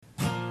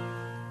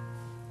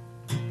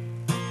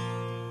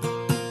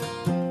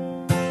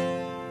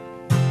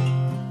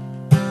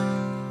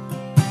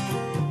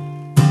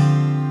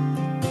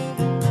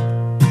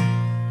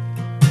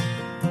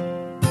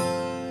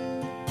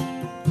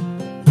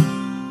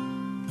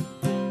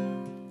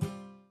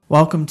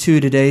Welcome to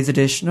today's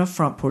edition of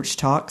Front Porch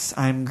Talks.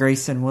 I'm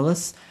Grayson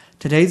Willis.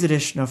 Today's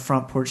edition of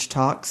Front Porch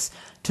Talks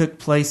took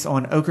place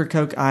on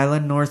Ocracoke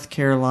Island, North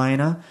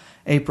Carolina,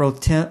 April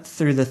 10th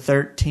through the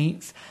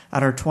 13th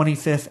at our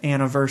 25th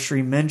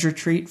anniversary men's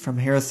retreat from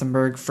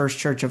Harrisonburg First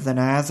Church of the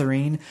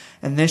Nazarene.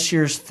 And this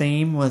year's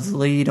theme was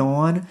Lead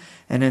On.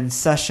 And in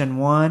session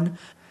 1,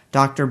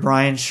 Dr.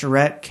 Brian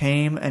Charette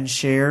came and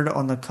shared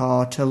on the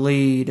call to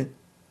lead.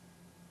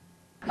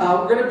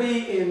 We're going to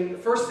be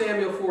in 1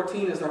 Samuel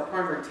 14 as our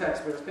primary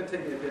text, but it's going to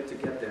take me a bit to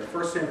get there.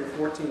 1 Samuel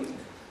 14,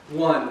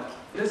 1.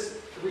 This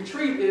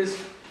retreat is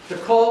the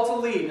call to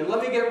lead. And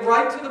let me get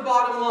right to the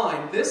bottom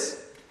line.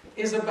 This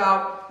is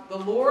about the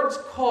Lord's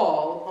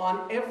call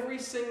on every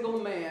single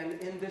man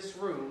in this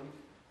room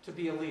to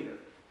be a leader.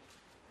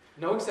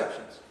 No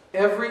exceptions.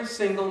 Every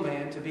single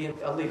man to be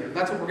a leader.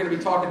 That's what we're going to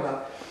be talking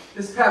about.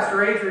 This is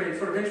Pastor Adrian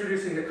sort of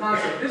introducing the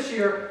concept. This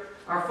year,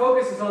 our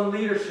focus is on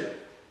leadership,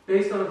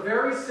 based on a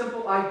very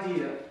simple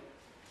idea.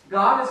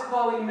 God is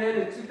calling men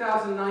in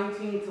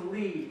 2019 to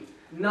lead,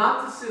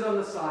 not to sit on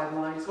the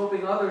sidelines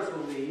hoping others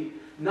will lead,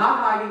 not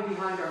hiding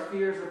behind our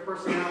fears or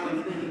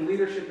personality thinking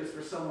leadership is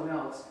for someone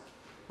else,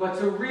 but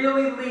to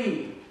really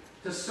lead,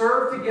 to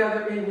serve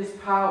together in His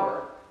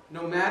power,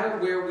 no matter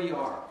where we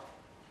are.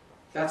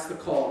 That's the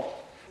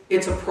call.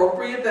 It's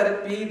appropriate that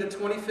it be the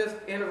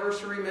 25th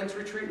anniversary men's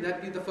retreat, and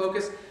that be the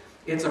focus.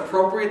 It's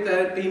appropriate that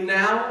it be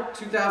now,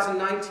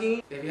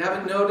 2019. If you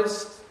haven't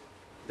noticed,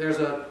 there's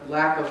a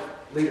lack of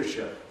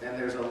leadership, and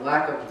there's a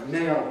lack of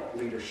male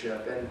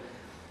leadership, and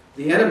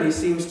the enemy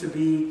seems to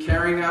be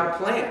carrying out a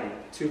plan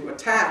to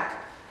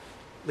attack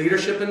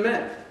leadership in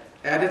men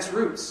at its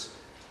roots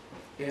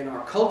in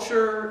our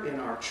culture, in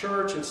our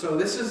church, and so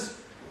this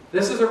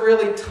is a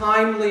really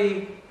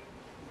timely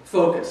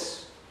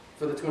focus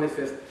for the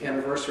 25th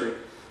anniversary.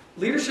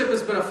 Leadership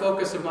has been a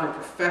focus of mine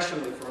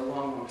professionally for a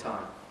long, long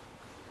time.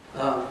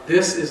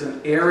 This is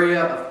an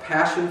area of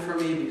passion for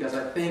me because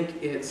I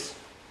think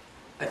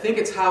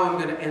it's how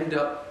I'm going to end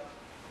up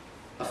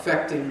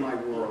affecting my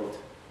world.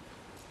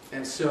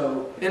 And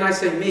I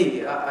say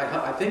me,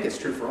 I think it's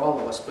true for all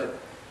of us, but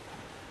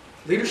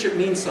leadership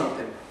means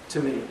something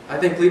to me. I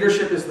think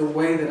leadership is the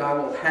way that I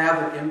will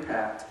have an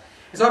impact.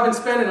 And so I've been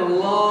spending a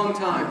long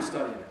time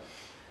studying it.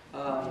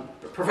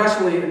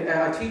 Professionally,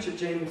 I teach at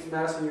James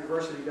Madison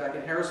University back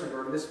in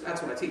Harrisonburg, and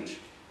that's what I teach.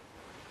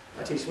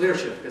 I teach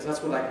leadership because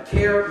that's what I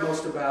care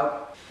most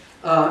about.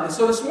 And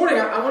so this morning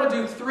I want to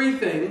do three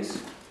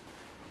things.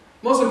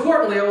 Most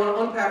importantly, I want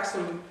to unpack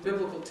some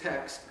biblical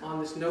text on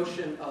this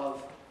notion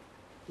of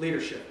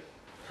leadership,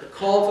 the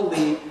call to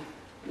lead,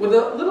 with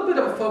a little bit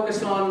of a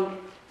focus on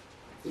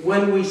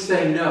when we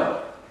say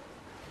no,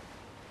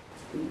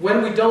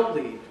 when we don't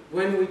lead,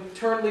 when we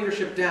turn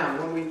leadership down,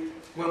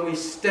 when we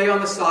stay on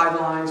the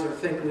sidelines or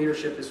think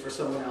leadership is for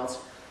someone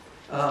else.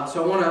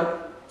 So I want to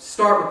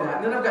start with that.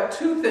 And then I've got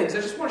two things.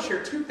 I just want to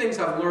share two things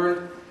I've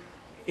learned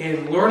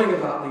in learning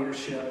about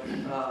leadership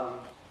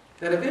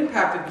that have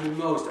impacted me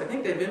most. I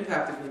think they've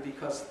impacted me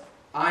because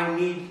I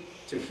need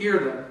to hear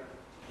them,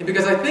 and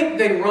because I think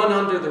they run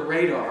under the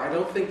radar. I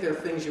don't think they're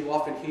things you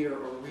often hear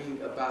or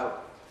read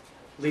about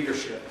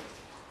leadership.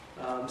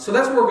 So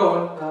that's where we're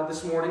going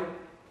this morning.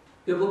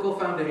 Biblical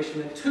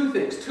foundation, and two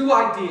things, two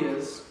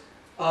ideas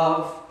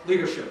of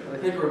leadership that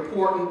I think are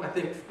important, I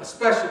think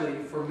especially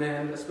for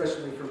men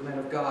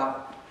of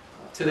God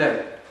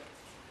today.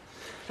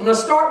 I'm going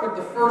to start with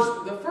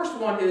the first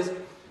one is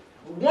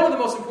one of the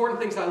most important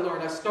things I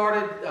learned. I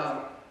started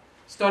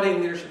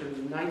studying leadership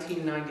in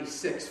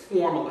 1996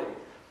 formally.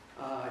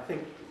 I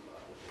think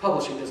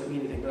publishing doesn't mean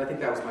anything, but I think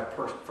that was my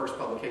first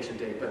publication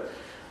date. But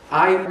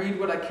I read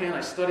what I can,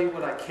 I study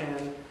what I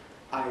can,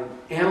 I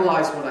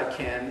analyze what I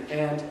can,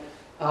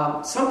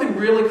 and something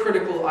really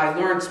critical I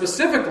learned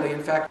specifically,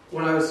 in fact,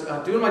 when I was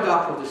doing my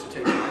doctoral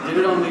dissertation. I did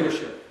it on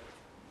leadership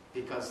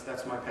because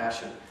that's my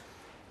passion.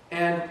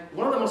 And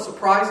one of the most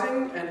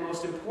surprising and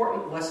most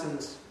important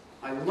lessons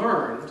I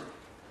learned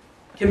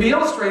can be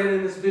illustrated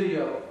in this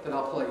video that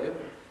I'll play you.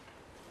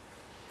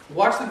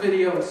 Watch the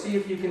video and see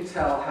if you can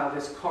tell how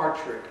this card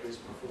trick is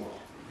performed.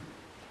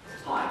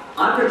 Hi,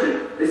 I'm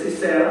Richard, this is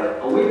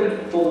Sarah, and we're going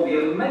to perform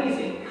the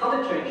amazing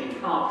colour-changing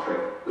card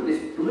trick with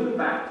this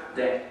blue-backed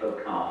deck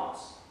of cards.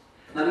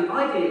 Now the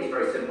idea is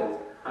very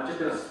simple. I'm just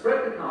going to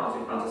spread the cards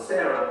in front of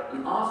Sarah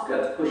and ask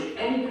her to push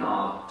any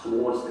card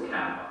towards the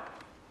camera.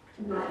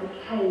 Right,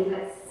 okay,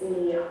 let's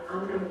see.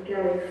 I'm going to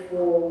go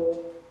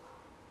for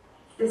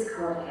this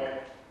card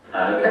here.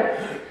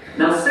 Okay.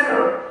 Now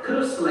Sarah could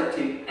have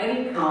selected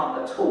any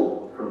card at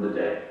all from the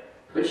deck,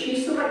 but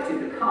she selected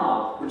the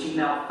card which is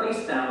now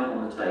face down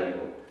on the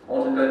table.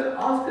 What I'm going to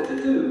ask her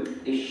to do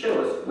is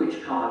show us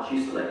which card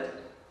she selected.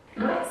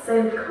 Right,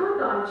 so the card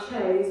that I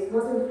chose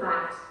was in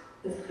fact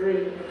the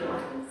 3 of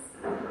diamonds.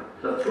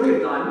 The 3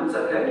 of diamonds,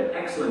 okay,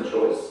 excellent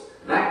choice.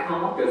 That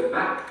card goes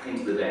back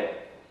into the deck.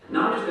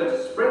 Now I'm just going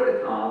to spread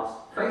the cards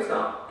face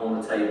up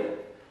on the table.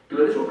 Do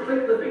a little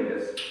click of the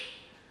fingers,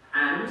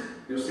 and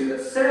you'll see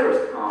that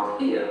Sarah's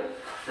card here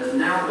has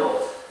now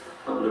got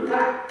a blue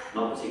back.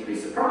 Not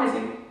particularly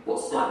surprising.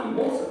 What's slightly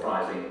more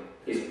surprising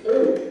is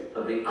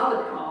all of the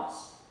other cards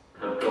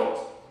have got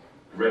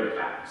red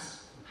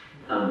backs.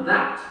 And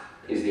that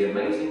is the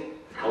amazing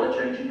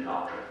colour-changing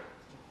card trick.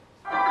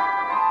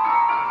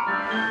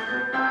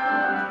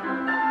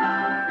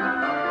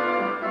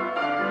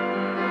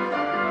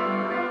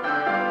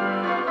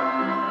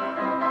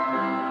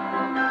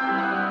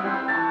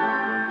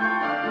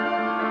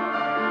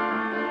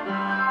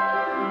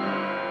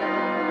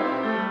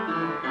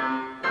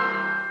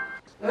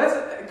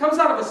 It comes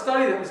out of a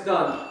study that was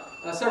done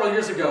several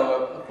years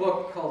ago, a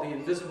book called The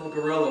Invisible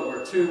Gorilla,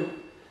 where two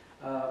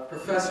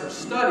professors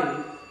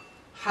studied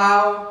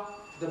how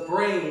the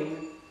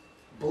brain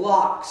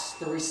blocks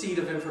the receipt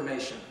of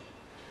information.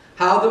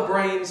 How the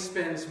brain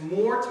spends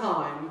more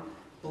time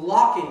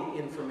blocking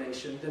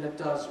information than it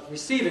does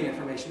receiving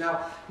information.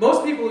 Now,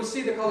 most people who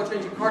see the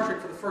color-changing card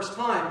trick for the first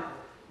time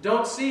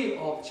don't see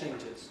all the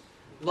changes.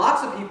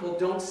 Lots of people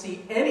don't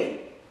see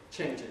any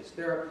changes.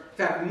 There are, in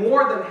fact,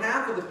 more than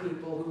half of the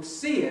people who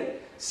see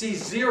it see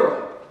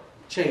 0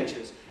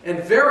 changes.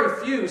 And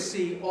very few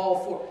see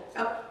all 4.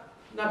 Now,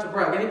 not to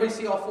brag, anybody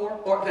see all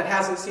 4? Or that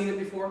hasn't seen it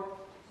before?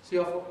 See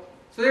all 4?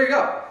 So there you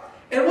go.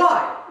 And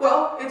why?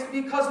 Well, it's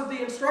because of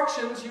the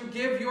instructions you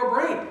give your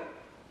brain.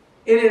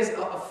 It is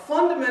a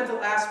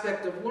fundamental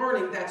aspect of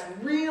learning that's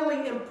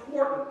really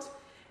important,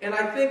 and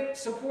I think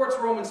supports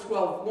Romans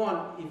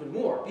 12:1 even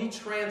more. Be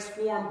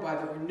transformed by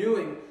the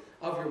renewing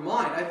of your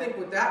mind. I think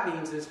what that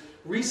means is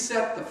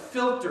reset the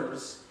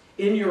filters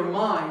in your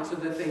mind so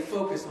that they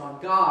focus on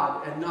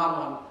God and not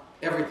on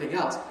everything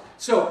else.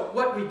 So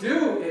what we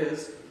do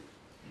is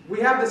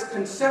we have this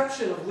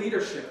conception of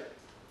leadership.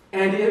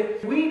 And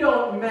if we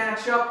don't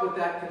match up with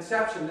that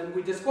conception, then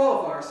we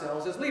disqualify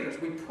ourselves as leaders.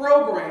 We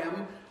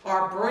program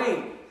our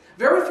brain.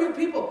 Very few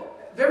people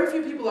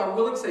are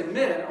willing to say,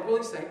 men are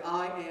willing to say,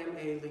 I am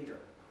a leader.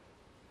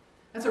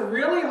 That's a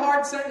really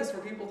hard sentence for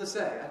people to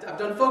say. I've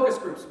done focus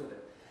groups with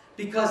it.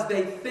 Because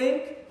they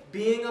think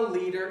being a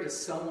leader is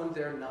someone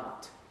they're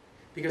not.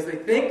 Because they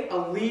think a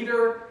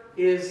leader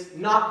is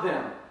not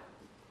them.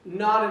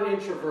 Not an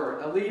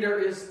introvert. A leader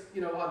is,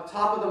 on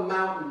top of the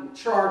mountain,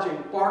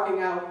 charging,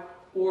 barking out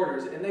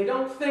orders, and they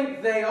don't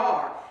think they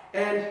are.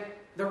 And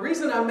the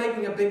reason I'm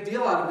making a big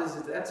deal out of this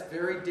is that's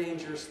very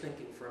dangerous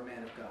thinking for a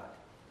man of God.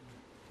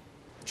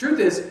 The truth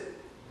is,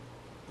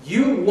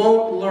 you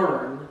won't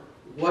learn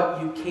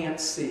what you can't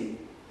see,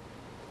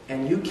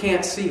 and you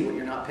can't see what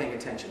you're not paying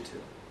attention to.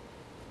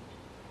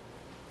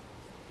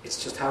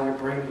 It's just how your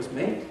brain was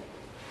made.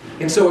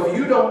 And so if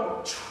you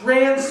don't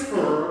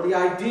transfer the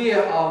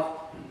idea of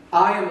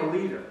I am a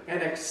leader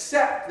and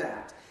accept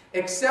that,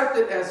 accept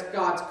it as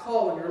God's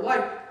call in your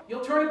life,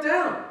 you'll turn it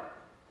down.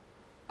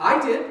 I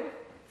did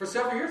for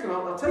several years, and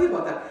I'll tell you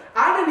about that.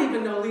 I didn't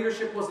even know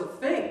leadership was a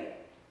thing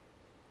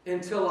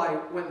until I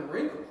went in the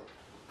Marine Corps.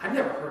 I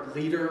never heard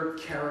leader,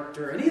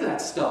 character, any of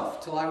that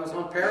stuff till I was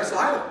on Parris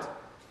Island.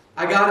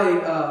 I got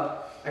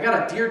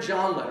a Dear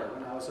John letter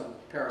when I was on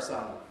Parris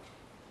Island.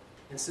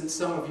 And since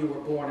some of you were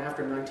born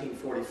after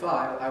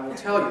 1945, I will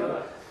tell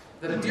you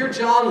that a Dear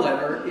John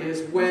letter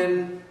is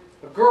when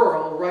a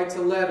girl writes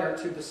a letter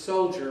to the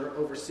soldier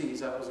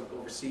overseas. I wasn't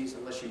overseas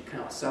unless you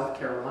count South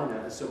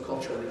Carolina. It's so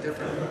culturally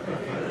different.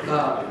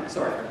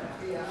 Sorry for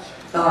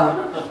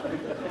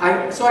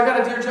that. So I got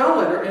a Dear John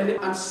letter, and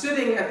I'm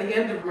sitting at the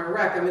end of my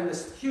rack. I'm in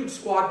this huge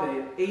squad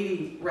bay of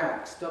 80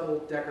 racks,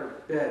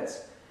 double-decker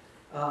beds.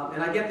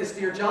 And I get this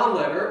Dear John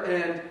letter,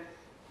 and,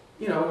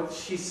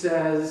 she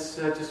says,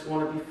 I just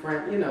want to be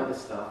friends. You know the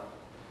stuff.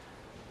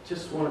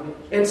 Just want to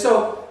be. And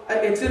so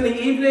it's in the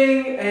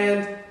evening,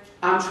 and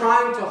I'm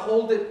trying to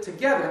hold it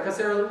together, because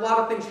there are a lot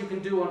of things you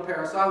can do on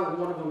Parris Island.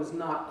 One of them is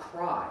not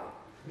cry.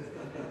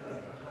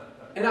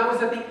 And I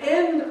was at the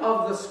end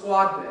of the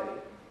squad bay,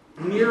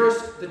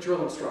 nearest the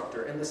drill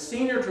instructor, and the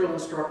senior drill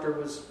instructor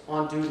was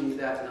on duty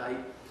that night,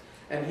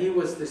 and he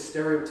was this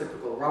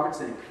stereotypical Robert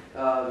Zink.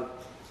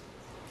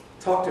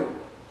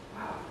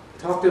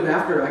 Talked to him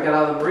after I got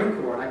out of the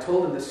Marine Corps, and I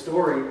told him this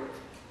story,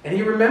 and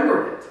he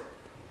remembered it.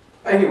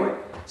 Anyway,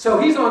 so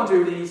he's on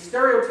duty,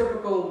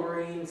 stereotypical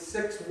Marine,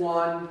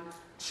 6'1",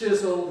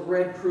 chiseled,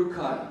 red crew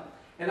cut.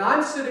 And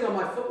I'm sitting on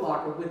my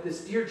footlocker with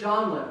this Dear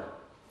John letter.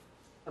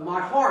 And my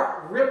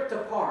heart ripped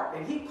apart.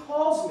 And he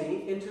calls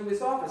me into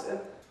his office. And,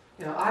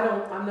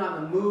 I'm not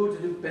in the mood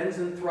to do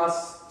Benson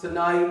thrusts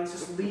tonight.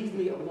 Just leave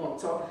me alone.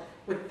 So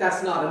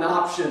that's not an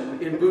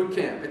option in boot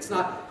camp. It's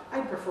not.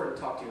 I'd prefer to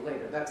talk to you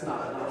later. That's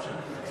not an option.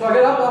 So I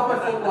get up off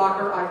my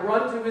footlocker. I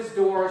run to his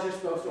door as you're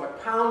supposed to. I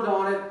pound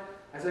on it.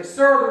 I say,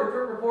 sir, the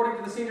recruit reporting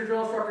to the senior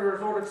drill instructor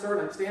is ordered, sir,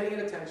 and I'm standing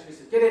at attention. He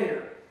says, get in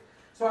here.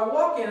 So I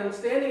walk in, and I'm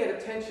standing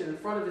at attention in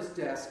front of his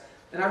desk,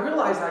 and I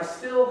realize I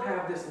still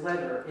have this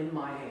letter in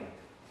my hand.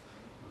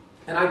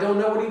 And I don't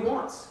know what he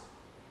wants.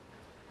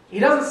 He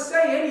doesn't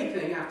say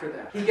anything after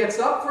that. He gets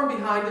up from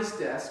behind his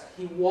desk,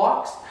 he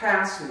walks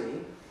past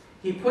me,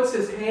 he puts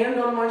his hand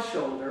on my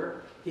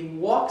shoulder, he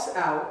walks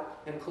out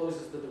and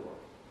closes the door.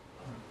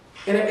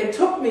 And it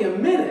took me a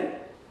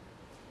minute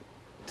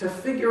to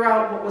figure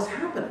out what was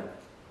happening.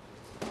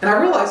 And I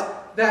realized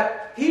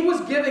that he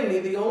was giving me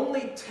the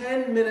only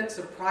 10 minutes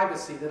of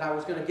privacy that I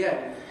was going to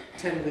get in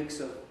 10 weeks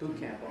of boot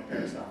camp on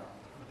Parris Island.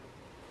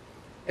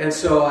 And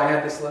so I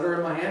had this letter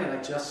in my hand, and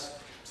I just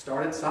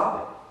started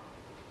sobbing.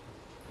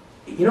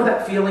 You know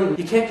that feeling?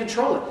 You can't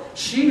control it.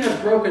 She has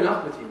broken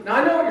up with you. Now,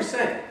 I know what you're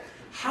saying.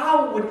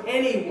 How would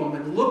any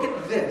woman look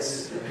at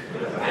this?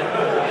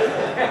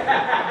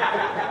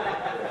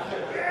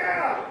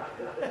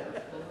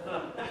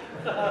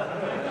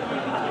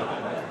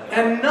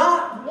 And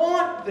not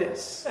want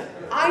this?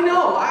 I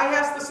know, I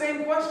asked the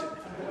same question.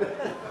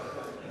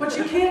 But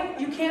you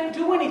can't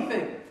do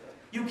anything.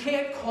 You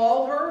can't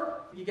call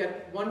her. You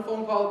get one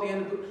phone call at the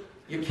end of the...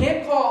 You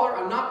can't call her.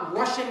 I'm not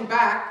rushing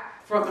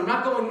back from... I'm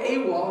not going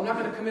AWOL. I'm not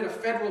going to commit a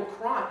federal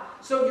crime.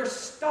 So you're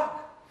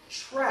stuck,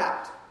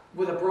 trapped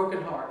with a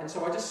broken heart. And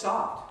so I just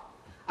sobbed.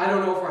 I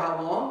don't know for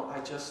how long. I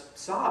just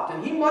sobbed.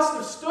 And he must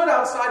have stood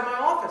outside my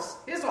office,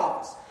 his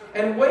office,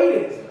 and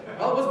waited.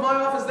 Well, it was my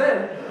office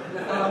then.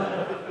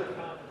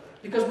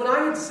 Because when I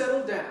had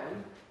settled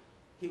down,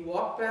 he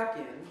walked back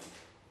in,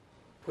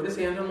 put his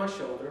hand on my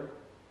shoulder,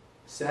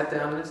 sat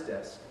down at his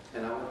desk,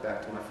 and I went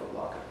back to my Foot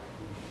Locker.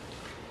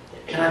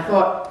 And I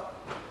thought,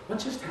 what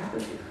just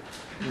happened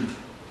here?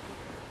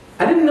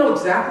 I didn't know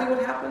exactly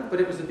what happened,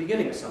 but it was the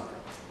beginning of something.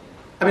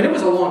 I mean, it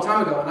was a long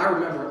time ago, and I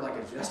remember it like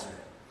it was yesterday.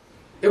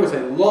 It was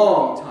a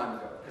long time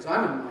ago, because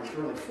I'm in my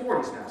early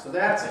 40s now, so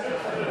that's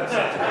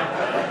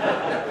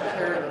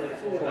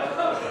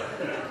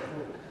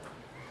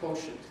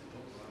quotient.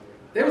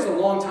 It was a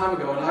long time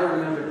ago, and I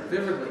remember it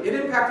vividly. It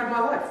impacted my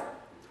life.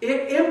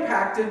 It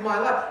impacted my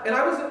life. And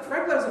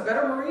frankly, I was a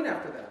better Marine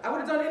after that. I would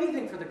have done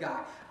anything for the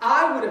guy.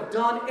 I would have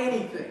done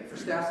anything for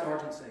Staff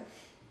Sergeant Singh.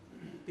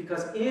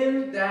 Because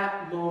in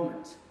that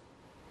moment,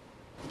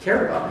 he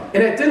cared about me.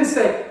 And it didn't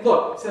say,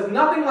 look, it says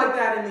nothing like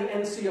that in the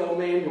NCO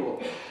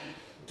manual.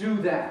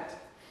 Do that.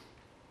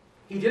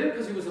 He did it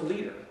because he was a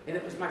leader. And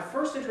it was my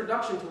first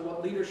introduction to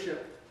what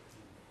leadership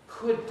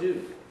could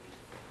do.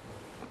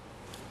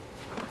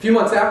 A few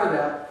months after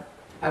that,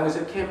 I was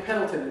at Camp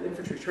Pendleton at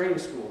Infantry Training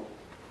School.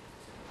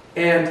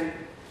 And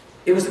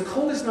it was the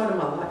coldest night of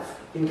my life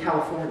in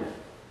California.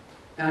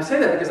 And I say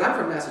that because I'm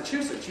from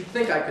Massachusetts. You'd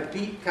think I could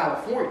beat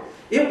California.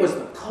 It was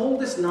the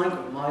coldest night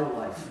of my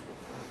life.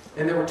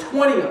 And there were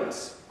 20 of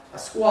us, a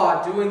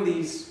squad, doing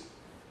these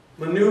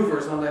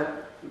maneuvers on the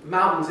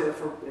mountains.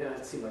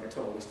 It seemed like a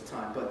total waste of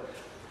time.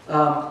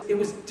 But it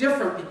was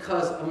different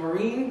because a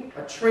Marine,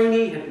 a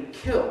trainee, had been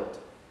killed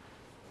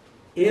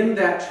in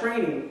that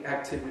training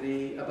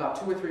activity about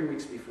 2 or 3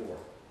 weeks before.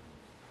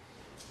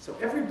 So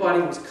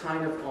everybody was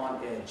kind of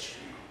on edge.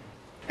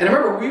 And I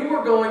remember we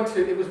were going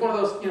to, it was one of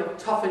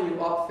those, toughen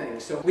you up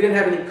things. So we didn't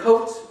have any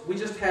coats, we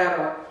just had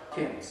our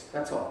camos,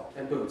 that's all,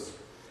 and boots.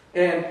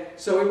 And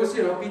so it was,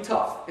 be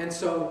tough. And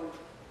so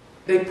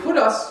they put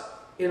us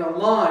in a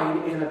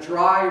line in a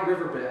dry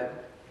riverbed.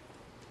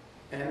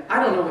 And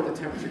I don't know what the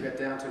temperature got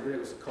down to, but it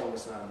was the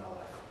coldest night of my life.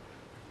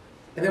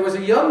 And there was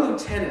a young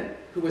lieutenant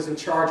who was in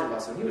charge of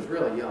us, and he was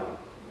really young.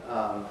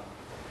 And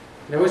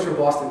he was from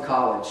Boston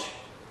College.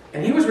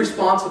 And he was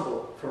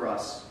responsible for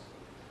us.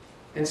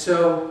 And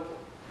so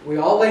we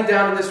all laid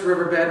down in this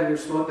riverbed, and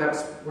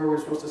that's where we were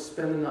supposed to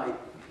spend the night.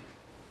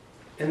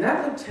 And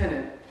that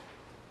lieutenant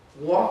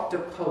walked a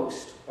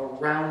post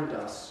around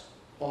us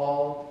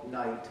all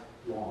night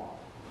long.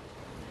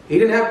 He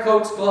didn't have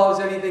coats,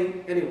 gloves,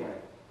 anything, anyway,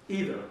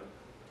 either.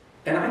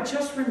 And I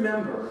just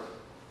remember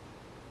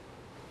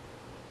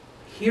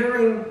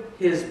hearing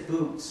his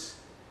boots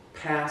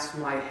pass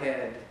my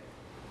head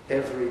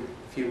every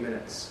few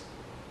minutes.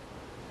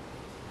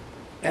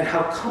 And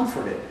how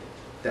comforted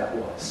that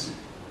was.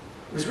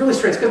 It was really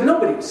strange, because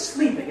nobody was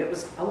sleeping. It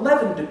was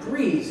 11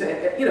 degrees. We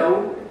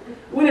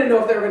didn't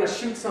know if they were going to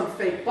shoot some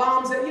fake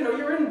bombs.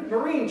 You're in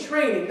Marine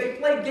training. They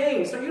play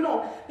games, so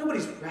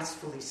nobody's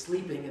restfully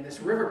sleeping in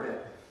this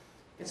riverbed.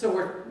 And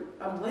so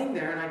I'm laying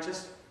there, and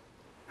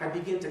I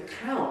begin to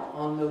count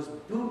on those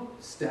boot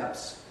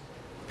steps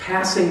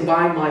passing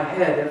by my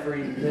head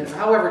every minute,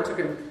 however it took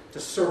him to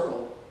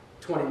circle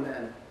 20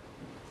 men.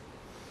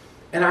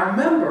 And I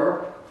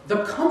remember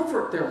the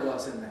comfort there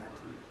was in that.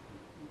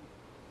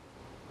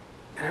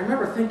 And I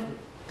remember thinking,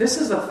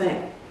 this is a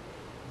thing.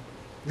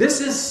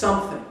 This is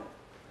something.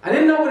 I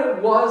didn't know what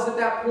it was at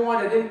that point.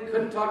 I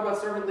couldn't talk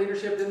about servant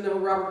leadership, didn't know who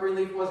Robert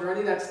Greenleaf was or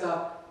any of that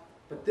stuff.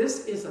 But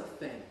this is a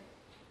thing.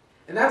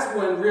 And that's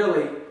when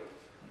really,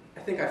 I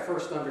think I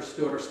first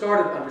understood or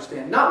started to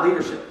understand, not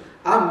leadership.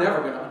 I'm never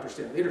going to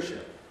understand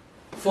leadership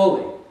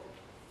fully.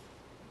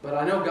 But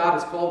I know God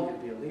has called me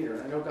to be a leader.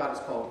 And I know God has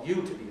called you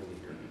to be a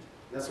leader.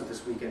 That's what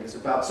this weekend is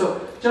about.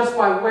 So just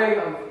by way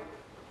of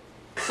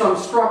some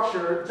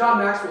structure, John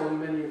Maxwell, and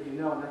many of you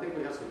know, and I think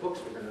we have some books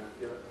we're going to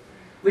give.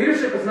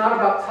 Leadership is not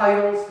about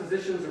titles,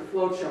 positions, or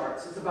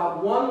flowcharts. It's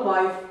about one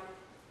life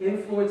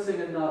influencing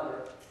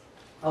another.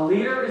 A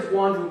leader is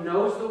one who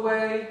knows the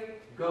way,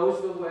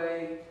 goes the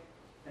way,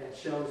 and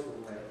shows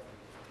the way.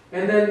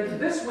 And then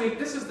this week,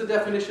 this is the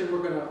definition we're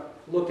going to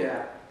look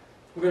at.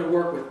 We're going to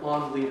work with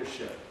on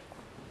leadership.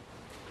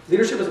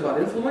 Leadership is about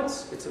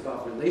influence. It's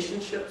about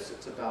relationships.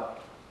 It's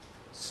about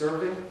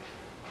serving.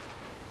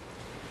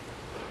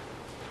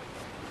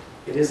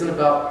 It isn't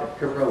about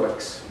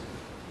heroics.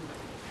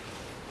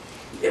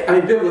 I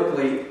mean,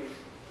 biblically,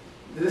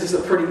 this is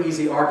a pretty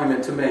easy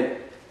argument to make.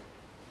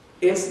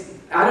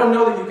 I don't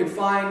know that you can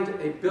find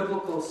a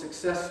biblical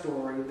success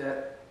story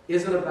that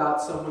isn't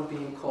about someone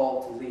being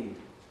called to lead.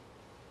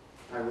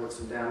 I wrote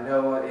some down.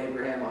 Noah,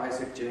 Abraham,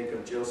 Isaac,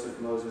 Jacob, Joseph,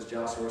 Moses,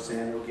 Joshua,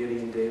 Samuel,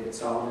 Gideon, David,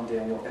 Solomon,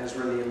 Daniel,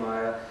 Ezra,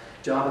 Nehemiah,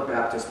 John the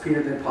Baptist,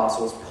 Peter the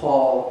Apostles,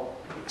 Paul,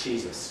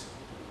 Jesus.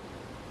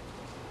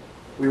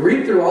 We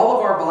read through all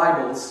of our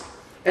Bibles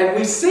and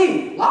we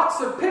see lots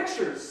of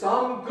pictures,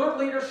 some good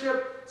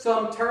leadership,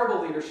 some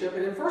terrible leadership.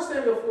 And in 1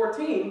 Samuel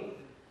 14,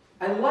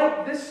 I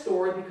like this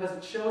story because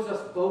it shows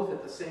us both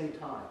at the same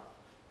time.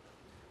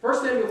 1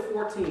 Samuel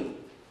 14,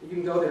 you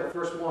can go there,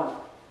 verse 1.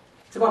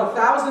 It's about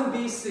 1000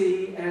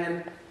 BC,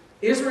 and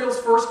Israel's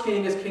first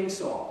king is King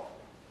Saul.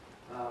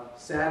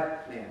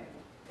 Sad man.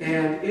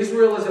 And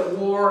Israel is at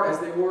war, as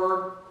they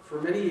were for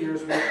many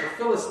years, with the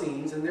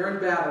Philistines, and they're in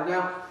battle.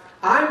 Now,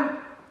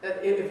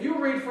 if you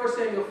read 1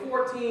 Samuel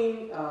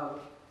 14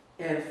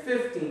 and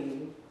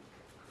 15,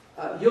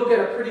 you'll get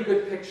a pretty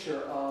good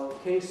picture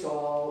of King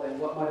Saul and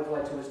what might have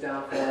led to his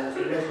downfall and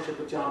his relationship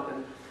with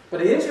Jonathan.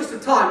 But in the interest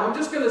of time, I'm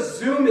just going to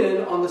zoom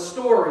in on the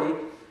story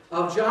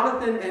of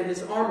Jonathan and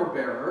his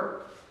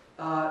armor-bearer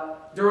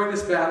during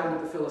this battle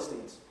with the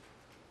Philistines.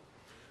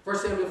 1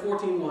 Samuel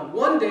 14:1.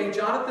 One day,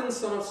 Jonathan,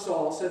 son of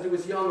Saul, said to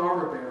his young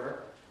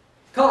armor-bearer,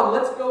 "Come,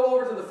 let's go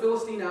over to the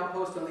Philistine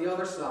outpost on the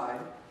other side."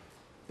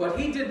 But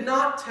he did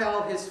not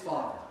tell his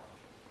father.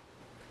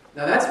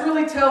 Now that's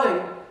really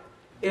telling.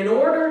 In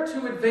order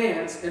to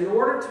advance, in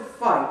order to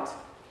fight,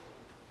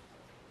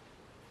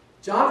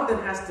 Jonathan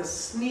has to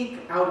sneak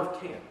out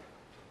of camp.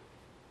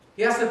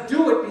 He has to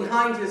do it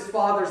behind his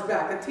father's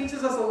back. It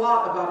teaches us a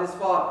lot about his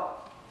father.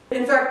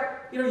 In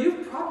fact,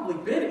 you've probably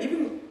been,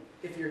 even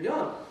if you're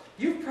young,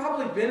 you've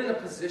probably been in a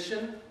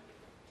position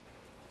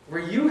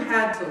where you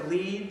had to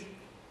lead,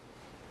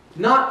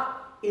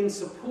 not in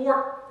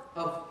support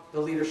of the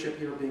leadership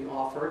you were being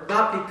offered,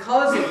 not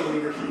because of the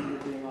leadership you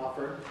were being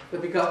offered,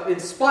 but because in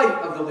spite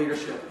of the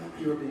leadership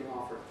you were being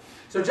offered.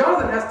 So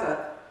Jonathan has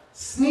to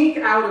sneak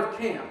out of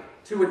camp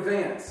to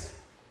advance.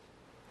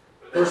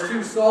 Verse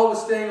 2, Saul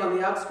was staying on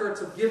the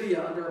outskirts of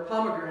Gibeah under a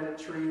pomegranate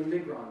tree in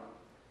Migron.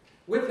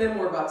 With him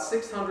were about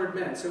 600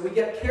 men. So we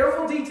get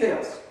careful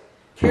details.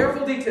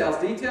 Careful details.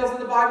 Details in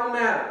the Bible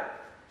matter.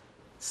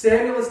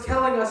 Samuel is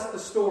telling us the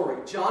story.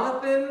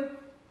 Jonathan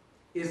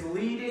is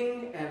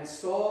leading and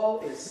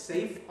Saul is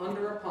safe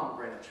under a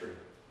pomegranate tree.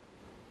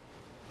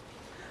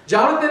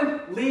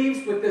 Jonathan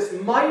leaves with this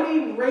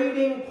mighty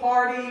raiding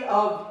party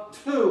of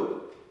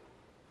 2.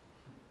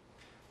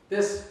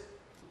 This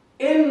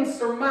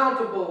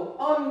insurmountable,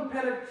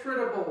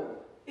 unpenetrable,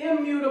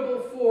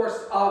 immutable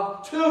force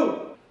of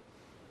 2.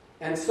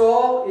 And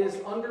Saul is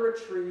under a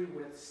tree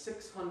with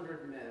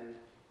 600 men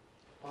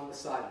on the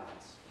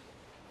sidelines.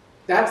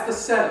 That's the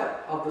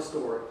setup of the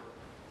story.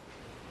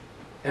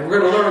 And we're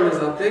going to learn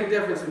there's a big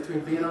difference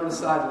between being on the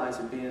sidelines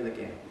and being in the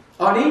game.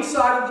 On each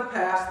side of the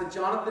pass that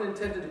Jonathan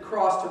intended to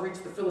cross to reach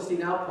the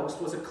Philistine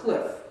outpost was a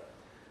cliff.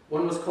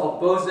 One was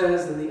called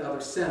Bozez and the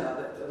other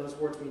Senna. Those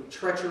words mean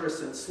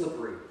treacherous and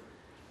slippery.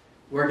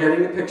 We're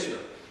getting the picture.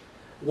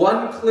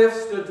 One cliff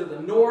stood to the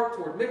north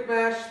toward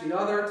Michmash, the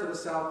other to the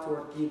south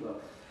toward Geba.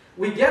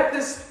 We get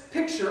this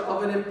picture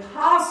of an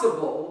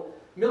impossible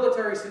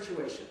military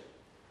situation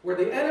where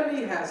the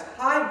enemy has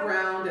high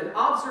ground and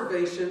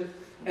observation,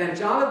 and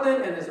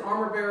Jonathan and his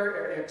armor-bearer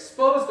are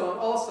exposed on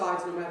all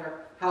sides no matter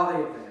how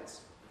they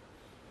advance.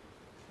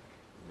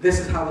 This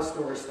is how the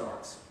story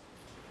starts.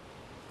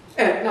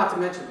 And not to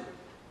mention,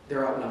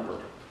 they're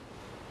outnumbered.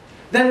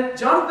 Then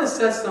Jonathan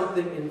says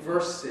something in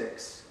verse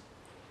 6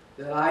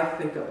 that I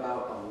think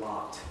about a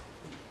lot,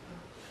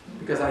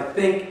 because I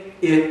think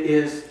it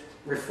is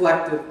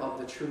reflective of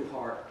the true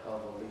heart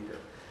of a leader.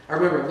 I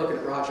remember looking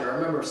at Roger. I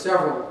remember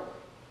several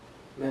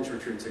men's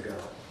retreats ago.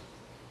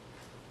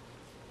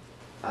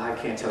 I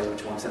can't tell you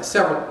which ones.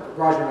 Several.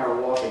 Roger and I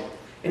were walking,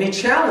 and he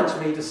challenged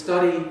me to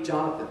study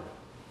Jonathan.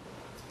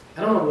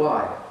 I don't know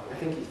why. I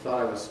think he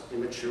thought I was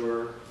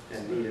immature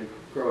and needed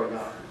growing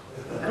up.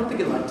 I don't think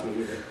he liked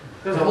me either.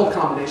 There's a whole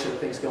combination of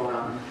things going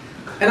on.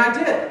 And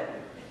I did.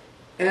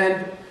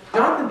 And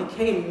Jonathan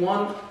became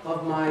one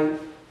of my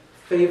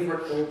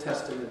favorite Old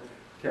Testament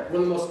characters.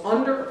 One of the most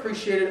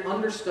underappreciated,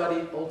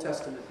 understudied Old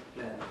Testament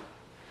men.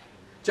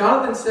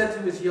 Jonathan said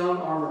to his young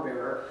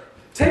armor-bearer,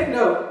 take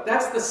note,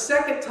 that's the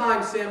second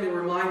time Samuel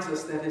reminds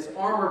us that his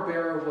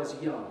armor-bearer was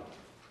young.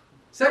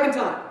 Second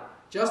time.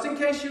 Just in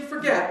case you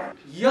forget,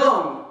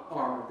 young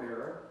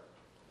armor-bearer.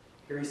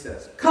 Here he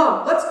says,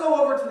 come, let's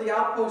go over to the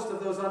outpost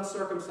of those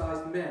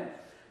uncircumcised men.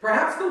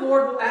 Perhaps the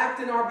Lord will act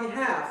in our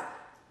behalf.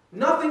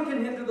 Nothing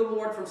can hinder the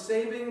Lord from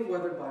saving,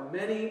 whether by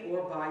many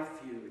or by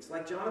few. It's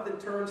like Jonathan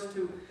turns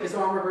to his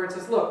armor-bearer and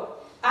says,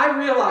 look, I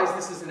realize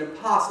this is an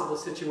impossible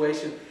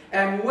situation,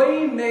 and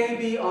we may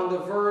be on the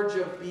verge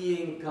of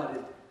being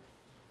gutted.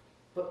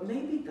 But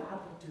maybe God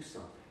will do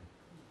something.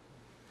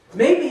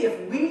 Maybe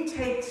if we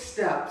take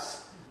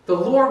steps, the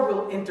Lord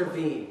will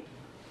intervene.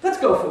 Let's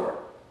go for it.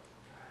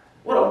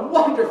 What a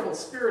wonderful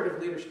spirit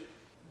of leadership.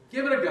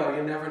 Give it a go.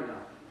 You never know.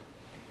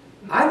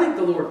 I think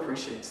the Lord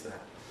appreciates that.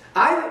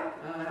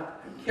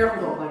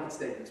 Careful about blanket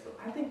statements, but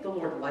I think the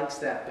Lord likes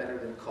that better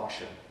than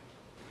caution.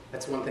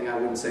 That's one thing I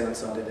wouldn't say on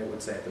Sunday, they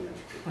would say at the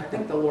ministry. I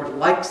think the Lord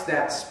likes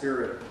that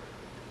spirit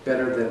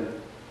better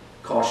than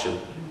caution.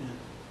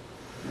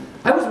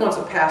 I was once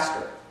a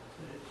pastor.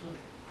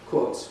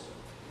 Quotes.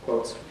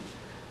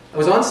 I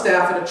was on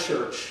staff at a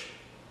church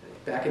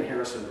back in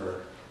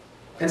Harrisonburg.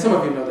 And some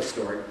of you know the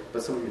story,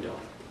 but some of you don't.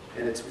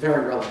 And it's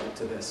very relevant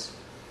to this.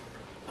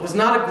 I was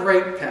not a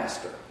great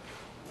pastor.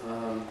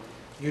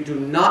 You do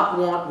not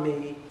want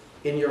me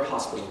in your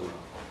hospital room.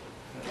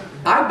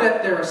 I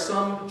bet there are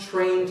some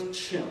trained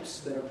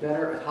chimps that are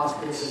better at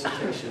hospital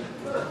visitation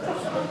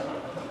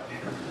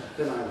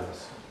than I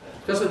was.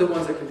 Especially the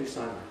ones that can do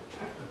sign language.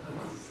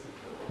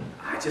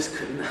 I just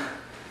couldn't.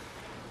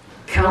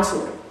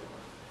 Counseling.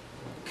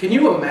 Can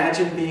you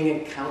imagine being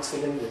in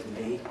counseling with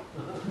me?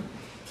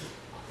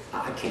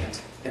 I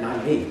can't, and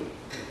I'm me.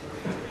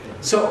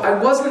 So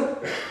I wasn't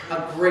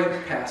a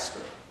great pastor.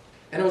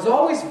 And I was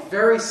always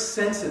very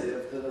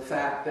sensitive to the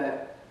fact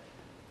that,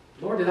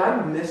 Lord, did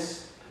I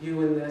miss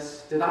you in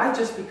this? Did I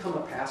just become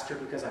a pastor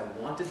because I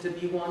wanted to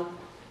be one?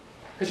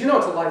 Because you know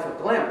it's a life of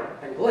glamour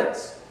and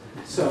glitz.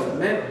 So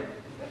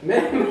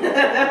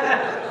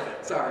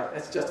sorry,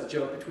 that's just a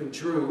joke between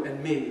Drew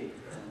and me.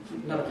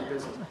 None of your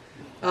business.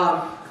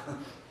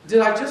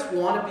 Did I just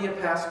want to be a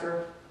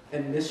pastor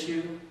and miss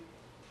you?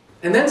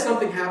 And then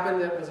something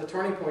happened that was a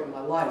turning point in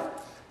my life.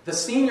 The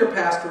senior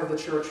pastor of the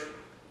church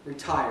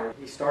retired.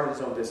 He started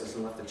his own business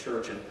and left the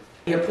church. And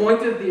he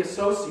appointed the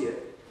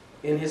associate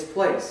in his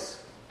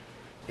place.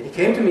 And he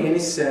came to me and he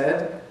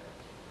said,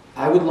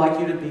 I would like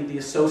you to be the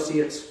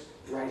associate's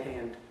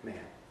right-hand man.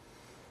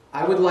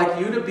 I would like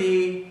you to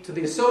be to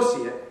the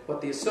associate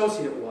what the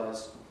associate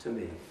was to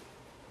me.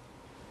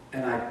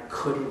 And I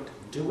couldn't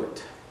do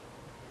it.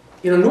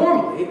 You know,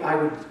 normally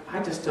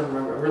I just am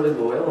really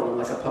loyal and I'm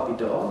like a puppy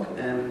dog.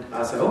 And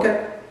I said,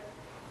 okay.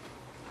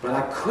 But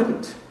I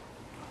couldn't.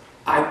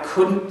 I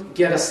couldn't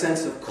get a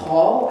sense of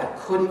call. I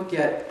couldn't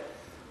get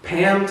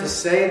Pam to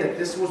say that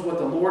this was what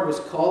the Lord was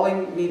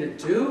calling me to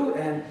do.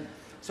 And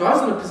so I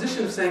was in a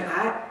position of saying,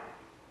 I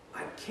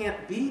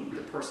can't be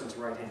the person's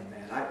right-hand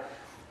man.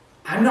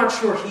 I'm not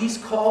sure he's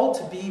called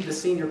to be the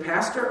senior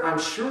pastor. I'm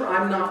sure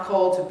I'm not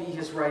called to be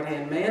his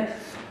right-hand man.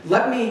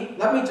 Let me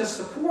just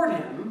support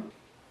him.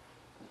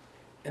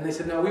 And they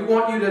said, no, we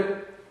want you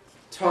to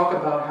talk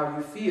about how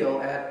you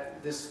feel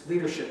at this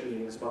leadership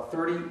meeting. It's about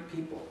 30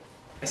 people.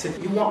 I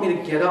said, you want me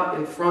to get up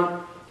in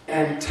front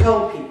and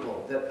tell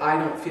people that I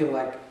don't feel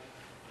like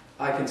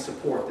I can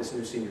support this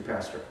new senior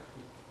pastor?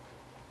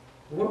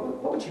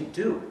 What would you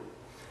do?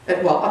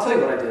 And, well, I'll tell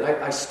you what I did.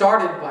 I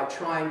started by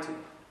trying to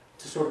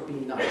sort of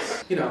be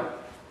nice. You know,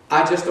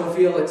 I just don't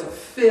feel it's a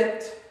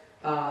fit.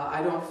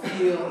 I don't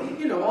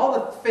feel, all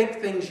the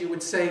fake things you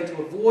would say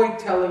to avoid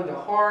telling the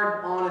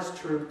hard, honest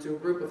truth to a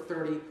group of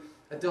 30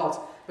 adults.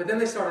 But then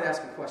they started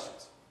asking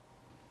questions.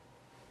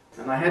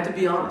 And I had to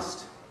be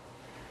honest.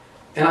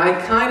 And I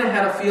kind of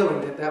had a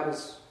feeling that that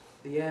was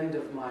the end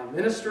of my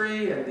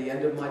ministry and the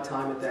end of my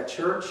time at that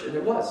church, and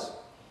it was.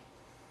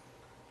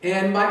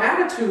 And my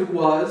attitude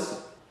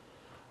was,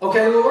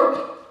 okay, Lord,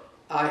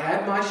 I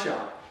had my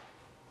shot.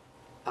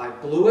 I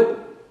blew it.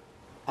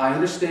 I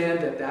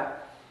understand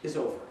that is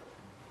over.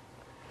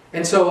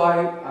 And so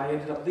I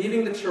ended up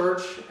leaving the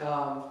church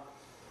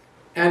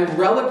and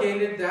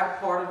relegated that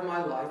part of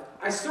my life.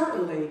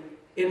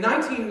 In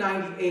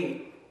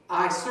 1998,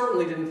 I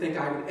certainly didn't think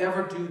I would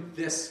ever do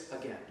this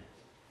again.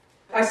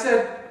 I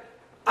said,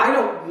 I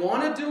don't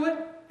want to do it,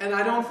 and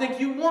I don't think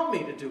you want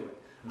me to do it.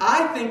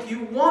 I think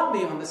you want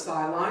me on the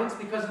sidelines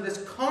because of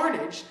this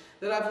carnage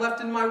that I've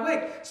left in my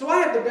wake. So I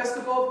had the best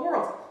of both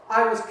worlds.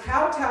 I was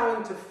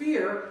kowtowing to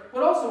fear,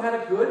 but also had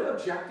a good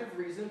objective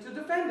reason to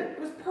defend it. It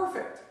was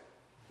perfect.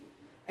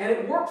 And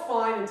it worked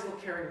fine until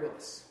Kerry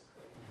Willis,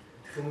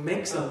 who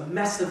makes a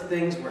mess of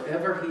things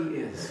wherever he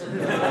is.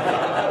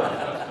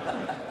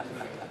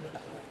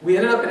 We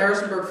ended up at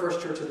Harrisonburg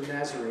First Church of the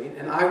Nazarene,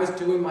 and I was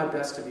doing my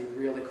best to be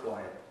really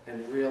quiet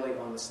and really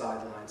on the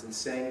sidelines and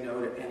saying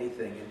no to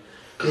anything and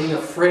being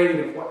afraid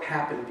of what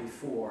happened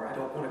before. I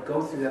don't want to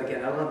go through that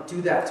again. I don't want to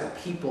do that to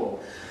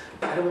people.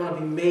 I don't want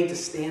to be made to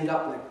stand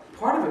up.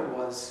 Part of it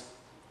was,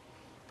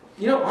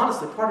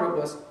 honestly, part of it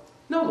was,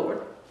 no,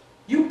 Lord,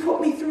 you put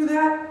me through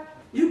that?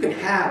 You can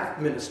have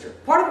minister.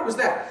 Part of it was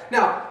that.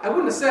 Now, I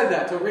wouldn't have said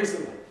that till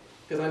recently,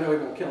 because I know he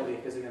won't kill me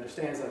because he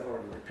understands I've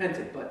already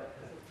repented. But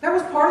that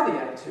was part of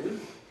the attitude,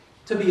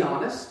 to be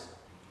honest.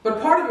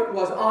 But part of it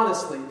was,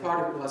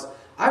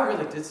 I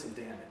really did some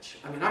damage.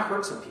 I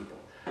hurt some people.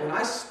 When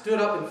I stood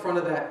up in front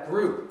of that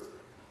group,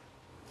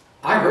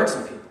 I hurt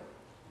some people.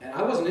 And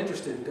I wasn't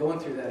interested in going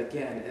through that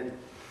again. And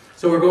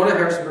so we're going to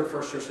Harrisonburg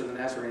First Church of the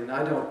Nazarene, and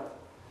I don't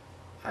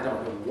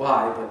know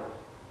why, but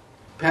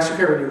Pastor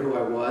Kerry knew who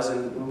I was,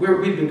 and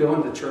we'd been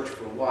going to the church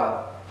for a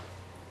while.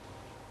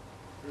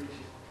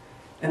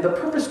 And The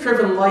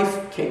Purpose-Driven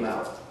Life came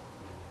out.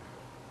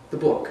 The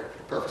book,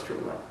 The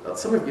Purpose-Driven Life. Now,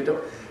 some of you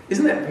don't.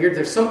 Isn't that weird?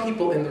 There's some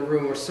people in the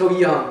room who are so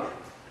young.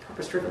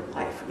 Purpose-driven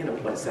life.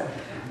 What is that?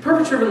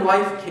 Purpose-driven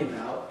life came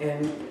out,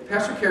 and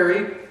Pastor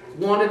Kerry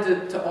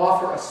wanted to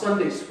offer a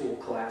Sunday school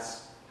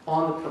class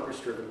on the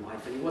purpose-driven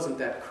life, and he wasn't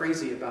that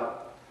crazy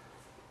about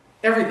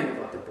everything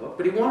about the book,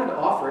 but he wanted to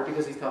offer it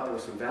because he thought there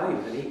was some value,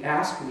 and he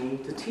asked me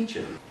to teach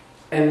it.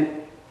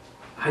 And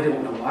I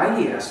don't know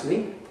why he asked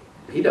me.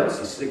 He does.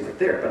 He's sitting right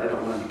there, but I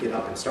don't want him to get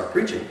up and start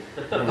preaching.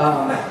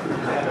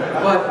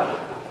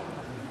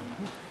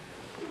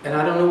 And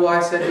I don't know why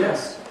I said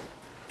yes.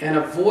 And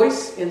a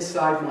voice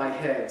inside my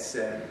head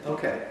said,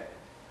 okay,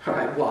 all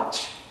right,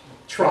 watch.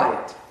 Try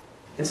it.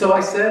 And so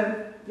I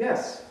said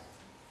yes.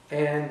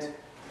 And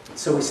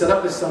so we set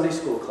up this Sunday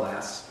school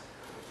class.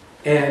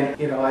 And,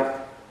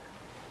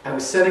 I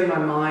was setting my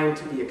mind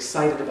to be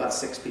excited about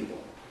 6 people.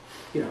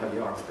 You know how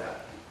you are with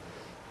that.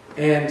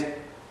 And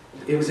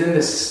it was in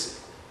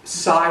this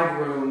side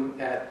room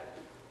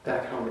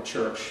back home at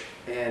church.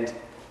 And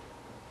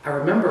I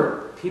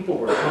remember people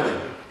were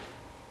coming.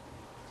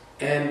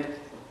 And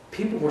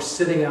people were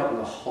sitting out in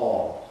the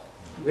hall.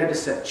 We had to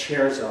set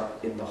chairs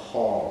up in the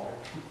hall.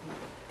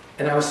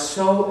 And I was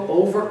so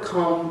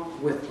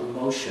overcome with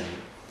emotion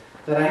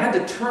that I had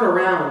to turn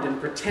around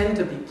and pretend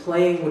to be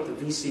playing with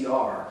the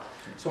VCR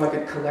so I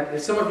could collect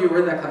it. Some of you were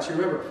in that class. You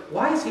remember,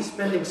 why is he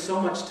spending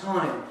so much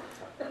time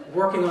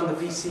working on the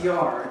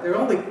VCR? There are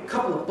only a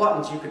couple of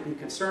buttons you could be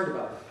concerned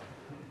about.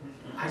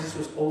 I just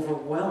was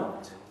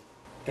overwhelmed.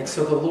 And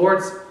so the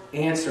Lord's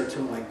answer to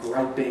my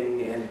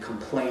griping and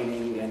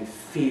complaining and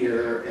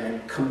fear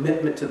and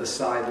commitment to the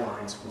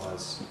sidelines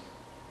was,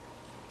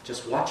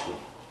 just watch me.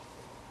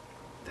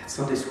 That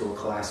Sunday school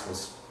class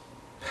was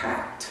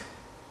packed.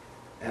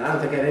 And I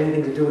don't think it had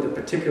anything to do with a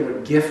particular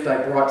gift I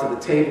brought to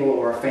the table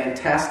or a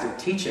fantastic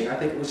teaching. I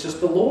think it was just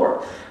the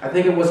Lord. I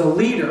think it was a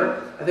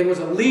leader. I think it was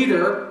a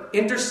leader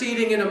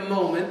interceding in a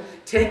moment,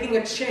 taking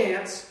a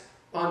chance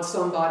on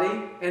somebody,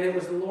 and it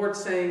was the Lord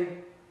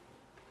saying,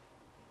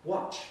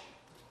 watch.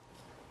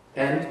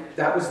 And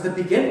that was the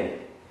beginning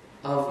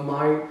of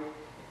my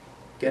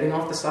getting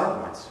off the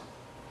sidelines.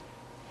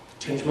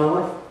 Changed my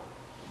life.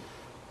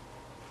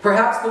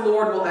 Perhaps the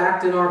Lord will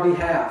act in our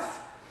behalf.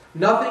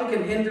 Nothing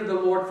can hinder the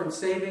Lord from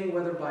saving,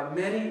 whether by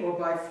many or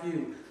by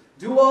few.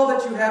 Do all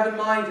that you have in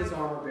mind, his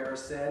armor bearer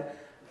said.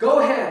 Go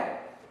ahead.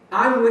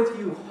 I'm with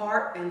you,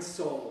 heart and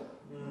soul.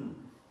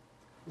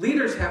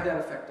 Leaders have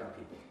that effect on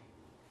people.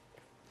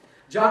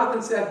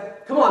 Jonathan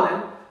said, come on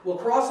then. We'll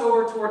cross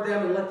over toward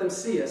them and let them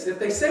see us. If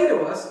they say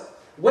to us,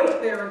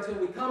 wait there until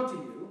we come to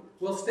you,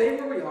 we'll stay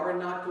where we are and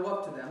not go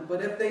up to them.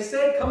 But if they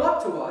say, come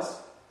up to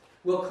us,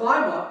 we'll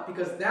climb up,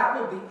 because that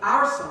will be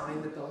our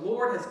sign that the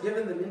Lord has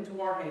given them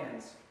into our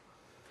hands.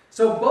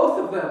 So both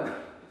of them,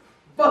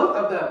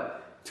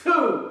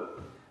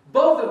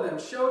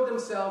 showed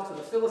themselves to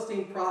the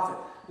Philistine prophet.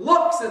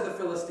 Look, said the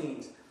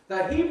Philistines,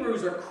 the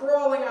Hebrews are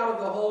crawling out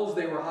of the holes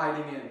they were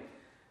hiding in.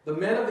 The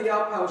men of the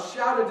outpost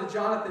shouted to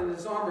Jonathan and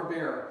his armor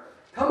bearer,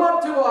 come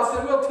up to us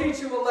and we'll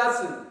teach you a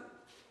lesson.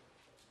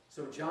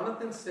 So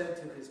Jonathan said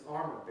to his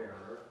armor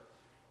bearer,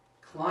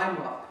 climb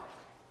up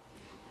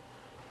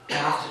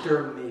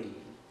after me.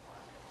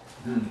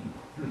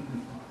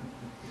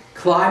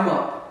 Climb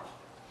up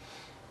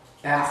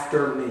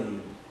after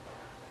me.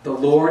 The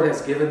Lord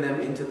has given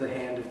them into the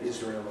hand of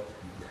Israel.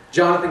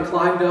 Jonathan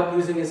climbed up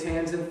using his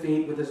hands and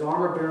feet with his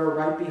armor bearer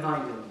right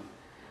behind him.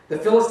 The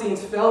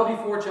Philistines fell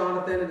before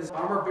Jonathan, and his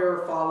armor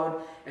bearer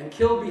followed and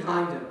killed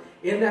behind him.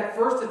 In that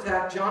first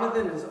attack,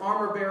 Jonathan and his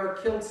armor bearer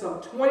killed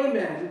some 20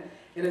 men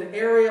in an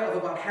area of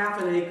about half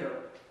an acre.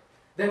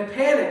 Then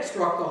panic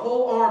struck the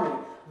whole army,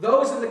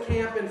 those in the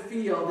camp and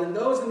field, and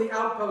those in the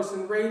outposts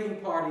and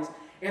raiding parties,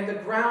 and the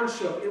ground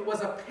shook. It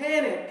was a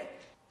panic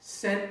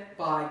sent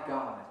by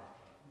God.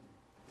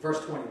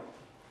 Verse 20.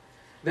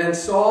 Then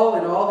Saul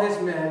and all his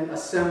men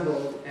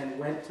assembled and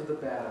went to the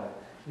battle.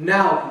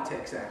 Now he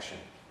takes action.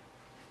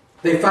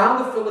 They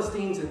found the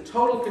Philistines in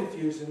total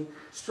confusion,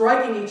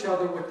 striking each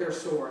other with their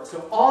swords.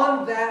 So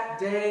on that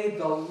day,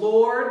 the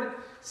Lord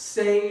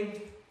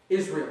saved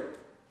Israel.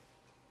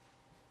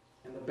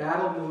 And the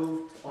battle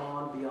moved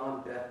on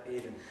beyond Beth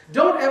Aven.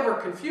 Don't ever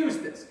confuse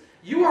this.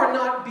 You are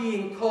not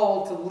being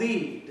called to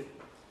lead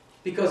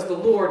because the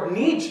Lord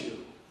needs you.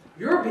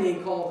 You're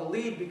being called to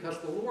lead because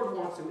the Lord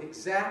wants to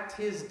exact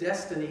his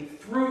destiny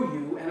through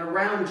you and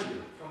around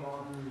you. Come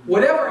on.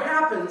 Whatever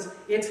happens,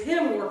 it's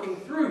him working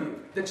through you.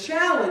 The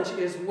challenge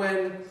is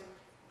when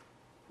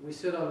we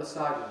sit on the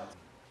sidelines.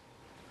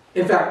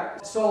 In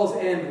fact, Saul's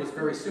end was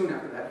very soon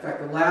after that. In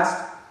fact, the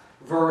last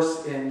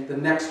verse in the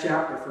next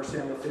chapter, 1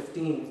 Samuel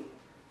 15,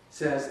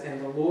 says,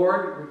 and the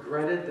Lord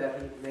regretted that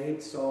he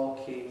made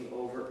Saul king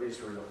over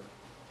Israel.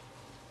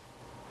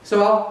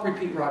 So I'll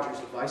repeat Roger's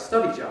advice.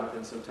 Study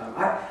Jonathan sometime.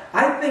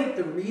 I think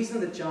the reason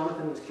that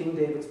Jonathan was King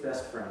David's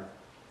best friend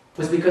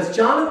was because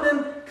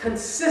Jonathan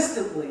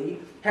consistently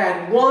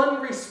had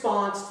one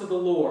response to the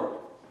Lord.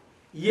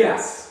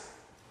 Yes.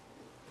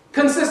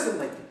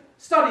 Consistently.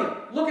 Study him.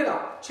 Look it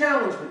up.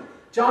 Challenge me.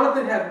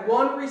 Jonathan had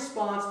one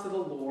response to the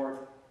Lord.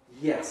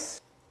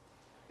 Yes.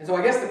 And so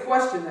I guess the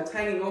question that's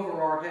hanging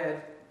over our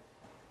head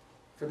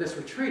for this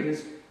retreat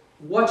is,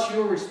 what's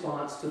your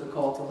response to the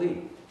call to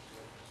lead?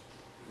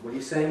 What are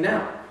you saying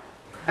now?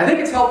 I think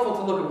it's helpful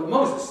to look at what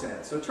Moses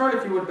said. So turn,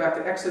 if you would, back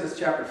to Exodus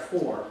chapter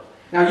 4.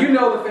 Now, you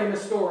know the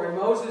famous story.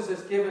 Moses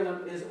is given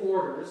his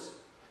orders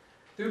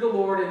through the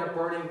Lord in a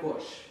burning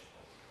bush.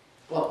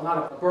 Well,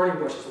 not a burning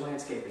bush, it's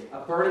landscaping. A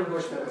burning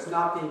bush that was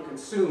not being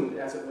consumed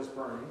as it was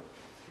burning.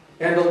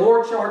 And the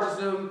Lord charges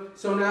him,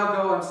 so now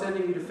go, I'm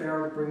sending you to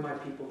Pharaoh to bring my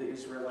people, the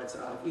Israelites,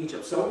 out of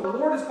Egypt. So the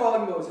Lord is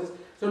calling Moses.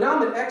 So now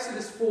I'm in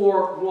Exodus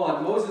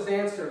 4:1. Moses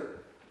answered,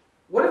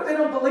 what if they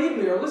don't believe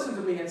me or listen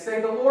to me and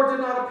say, the Lord did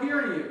not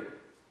appear to you?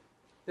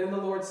 Then the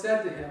Lord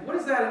said to him, what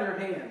is that in your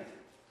hand?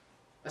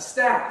 A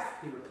staff,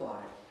 he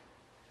replied.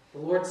 The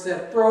Lord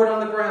said, throw it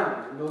on the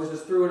ground. And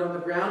Moses threw it on the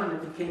ground,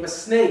 and it became a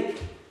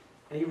snake,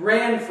 and he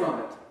ran from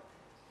it.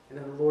 And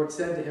then the Lord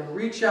said to him,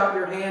 reach out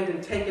your hand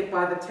and take it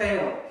by the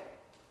tail.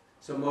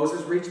 So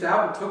Moses reached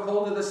out and took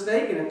hold of the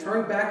snake, and it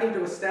turned back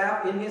into a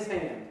staff in his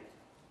hand.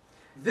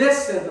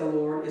 This, said the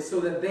Lord, is so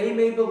that they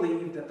may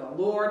believe that the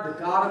Lord, the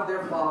God of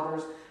their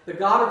fathers, the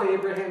God of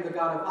Abraham, the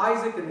God of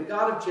Isaac, and the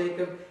God of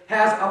Jacob,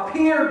 has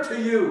appeared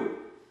to you.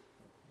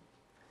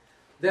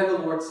 Then the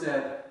Lord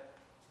said,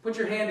 put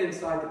your hand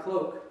inside the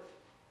cloak.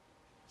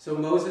 So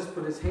Moses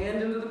put his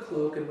hand into the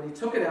cloak, and when he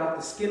took it out,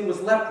 the skin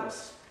was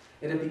leprous.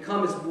 It had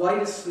become as white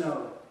as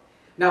snow.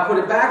 Now put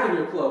it back in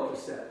your cloak, he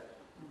said.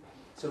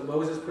 So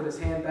Moses put his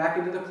hand back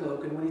into the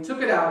cloak, and when he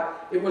took it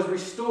out, it was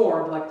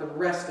restored like the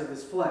rest of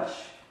his flesh.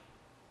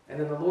 And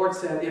then the Lord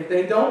said, if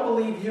they don't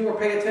believe you or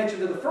pay attention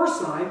to the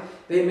first sign,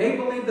 they may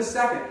believe the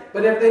second.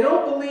 But if they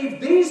don't believe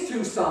these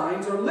two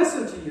signs or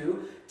listen to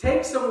you,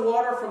 take some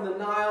water from the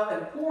Nile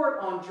and pour it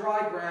on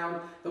dry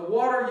ground. The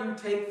water you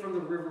take from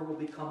the river will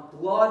become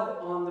blood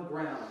on the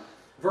ground.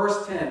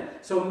 Verse 10.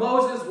 So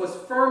Moses was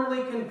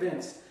firmly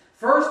convinced,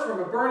 first from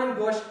a burning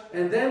bush,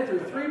 and then through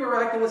 3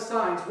 miraculous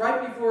signs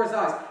right before his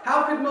eyes.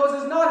 How could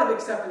Moses not have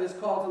accepted his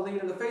call to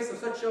lead in the face of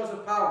such shows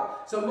of power?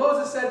 So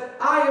Moses said,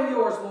 I am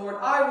yours, Lord,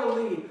 I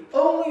will lead.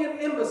 Only an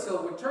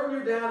imbecile would turn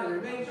you down and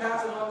remain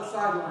passive on the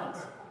sidelines.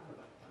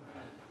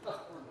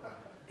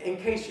 In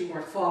case you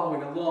weren't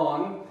following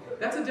along,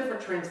 that's a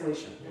different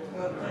translation.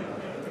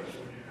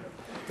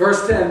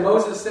 Verse 10,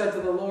 Moses said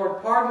to the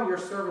Lord, pardon your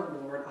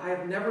servant, Lord, I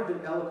have never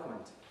been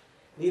eloquent,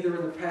 neither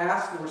in the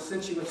past nor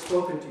since you have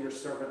spoken to your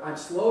servant. I'm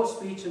slow of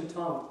speech and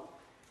tongue.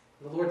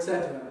 And the Lord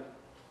said to him,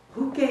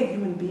 who gave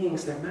human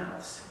beings their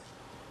mouths?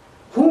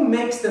 Who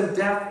makes them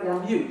deaf or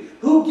mute?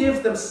 Who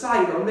gives them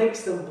sight or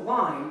makes them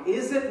blind?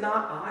 Is it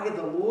not I,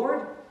 the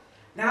Lord?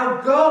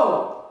 Now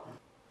go!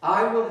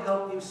 I will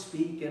help you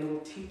speak and will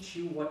teach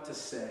you what to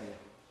say.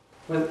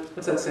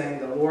 What's that saying?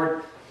 The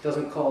Lord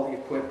doesn't call the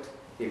equipped,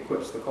 he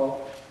equips the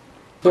called.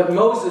 But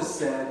Moses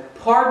said,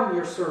 pardon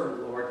your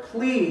servant, Lord.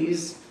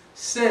 Please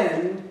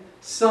send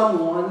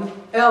someone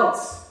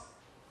else.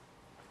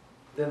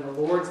 Then the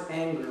Lord's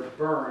anger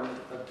burned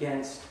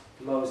against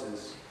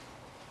Moses.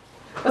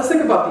 Let's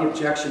think about the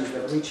objections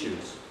that we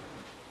choose.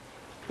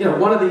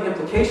 One of the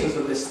implications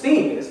of this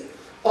theme is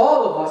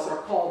all of us are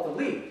called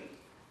to lead.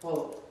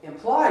 Well,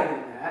 implied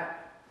in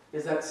that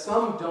is that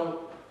some don't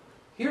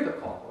hear the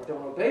call or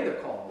don't obey the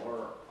call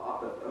or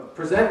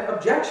present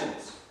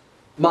objections.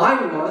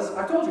 Mine was,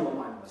 I told you what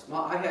mine was.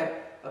 I had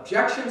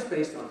objections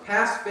based on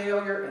past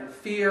failure and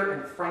fear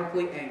and,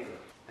 frankly, anger.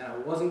 And I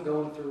wasn't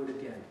going through it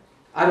again.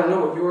 I don't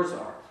know what yours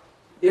are,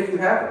 if you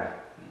have any.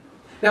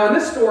 Now, in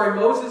this story,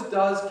 Moses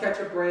does catch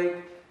a break.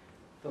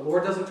 The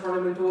Lord doesn't turn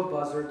him into a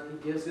buzzard.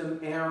 He gives him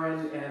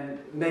Aaron and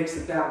makes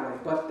it that way.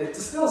 But it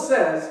still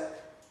says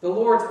the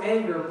Lord's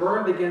anger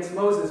burned against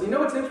Moses. You know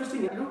what's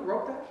interesting? You know who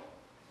wrote that?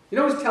 You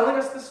know who's telling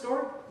us this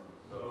story?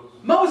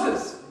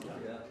 Moses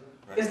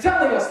is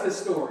telling us this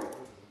story.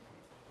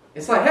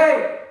 It's like,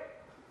 hey,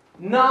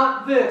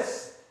 not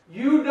this.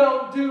 You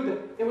don't do that.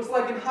 It was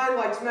like in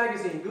Highlights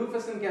magazine,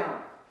 Goofus and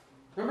Gallant.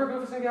 Remember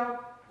Goofus and Gallant?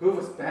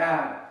 Goofus,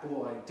 bad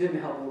boy, didn't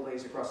help old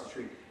ladies across the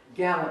street.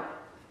 Gallant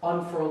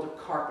unfurled a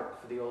carpet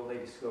for the old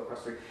ladies to go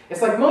across the street.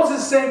 It's like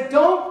Moses saying,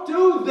 don't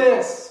do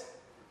this.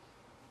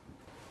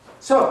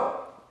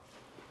 So,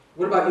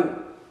 what about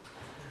you?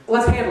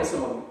 Let's handle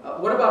some of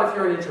them. What about if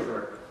you're an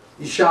introvert?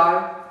 You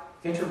shy,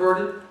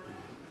 introverted?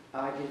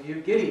 I give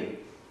you Gideon.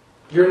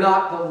 You're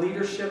not the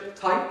leadership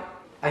type?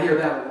 I hear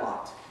that a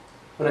lot.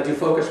 When I do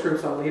focus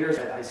groups on leaders,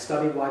 I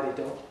study why they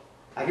don't.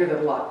 I hear that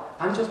a lot.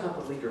 I'm just not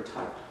the leader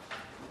type.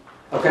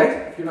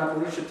 Okay? If you're not the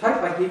leadership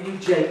type, I give you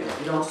Jacob.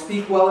 You don't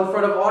speak well in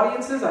front of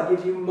audiences, I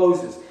give you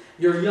Moses.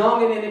 You're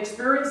young and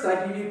inexperienced,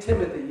 I give you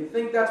Timothy. You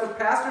think that's what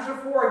pastors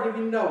are for, I give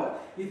you Noah.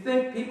 You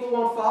think people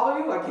won't follow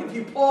you, I give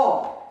you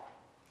Paul.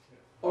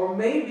 Or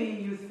maybe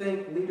you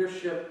think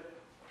leadership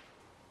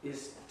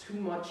is too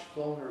much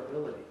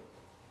vulnerability,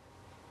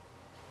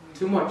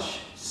 too much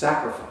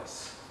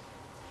sacrifice,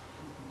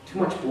 too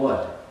much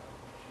blood.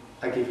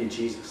 I give you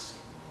Jesus.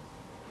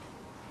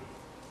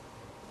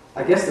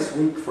 I guess this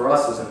week for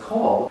us is a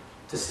call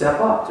to step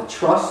up, to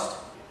trust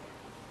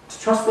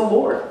the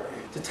Lord,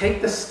 to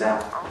take the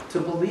step, to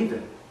believe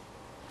it,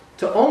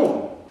 to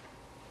own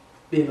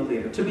being a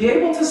leader, to be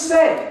able to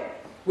say,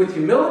 with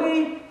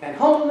humility and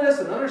humbleness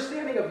and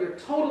understanding of your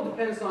total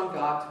dependence on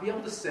God, to be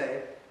able to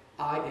say,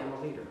 I am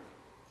a leader.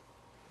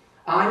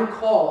 I'm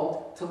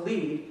called to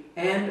lead,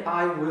 and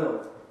I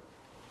will.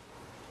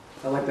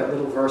 I like that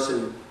little verse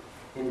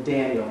in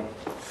Daniel.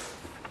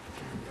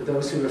 For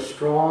those who are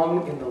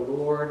strong in the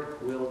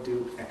Lord will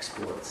do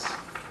exploits.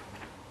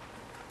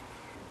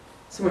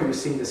 Some of you have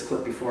seen this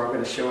clip before. I'm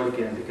going to show it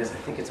again because I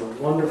think it's a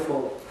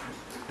wonderful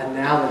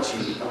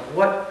analogy of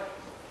what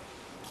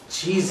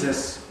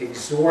Jesus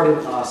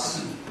exhorted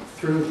us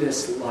through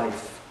this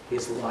life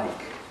is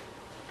like,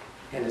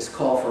 and his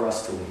call for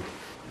us to lead.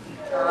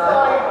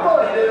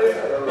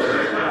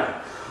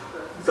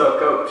 So,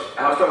 Coach,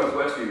 how strong is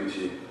Westview this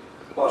year?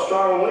 A lot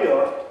stronger than we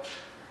are.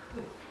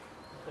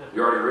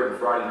 You already written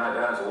Friday night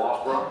down as a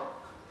loss, bro?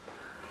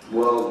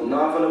 Well,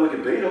 not if I know we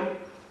can beat them.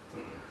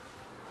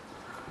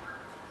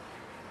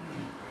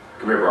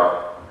 Come here,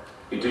 Brock.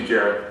 You too,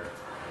 Jerry.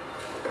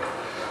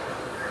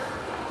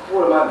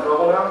 What, am I in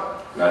trouble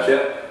now? Not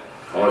yet.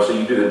 I want to see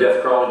you do the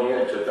death crawl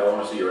again, except I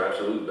want to see your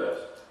absolute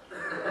best.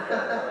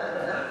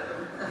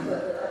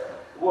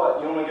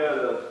 What, you want me to go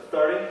to the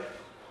 30? I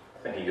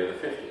think you go to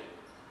 50.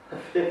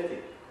 50.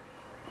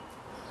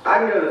 I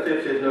can go to the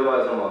 50 if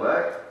nobody's on my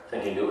back. I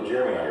think you can do it with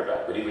Jeremy on your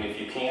back. But even if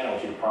you can, I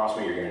want you to promise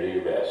me you're going to do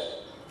your best.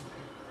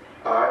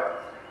 All right.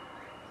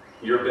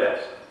 Your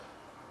best.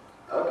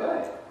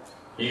 Okay.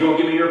 You going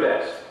to give me your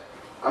best?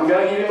 I'm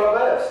going to give you my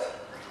best.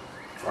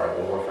 All right,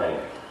 one more thing.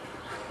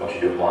 I want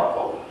you to do it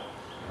blindfolded.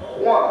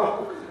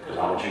 Why? Because I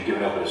want you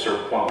giving up at a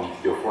certain point when you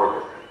can go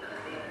further.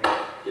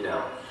 Get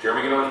down.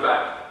 Jeremy, get on his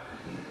back.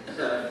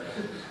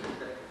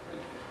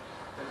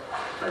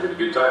 I give a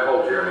good tight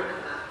hold, Jeremy.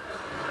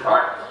 All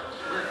right.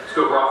 Let's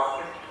go,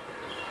 Brock.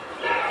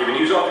 Keep your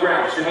knees off the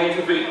ground. Just your hands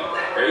and feet.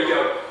 There you go.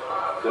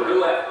 A little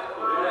bit left. A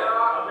little bit left.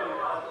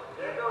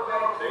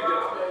 There you go.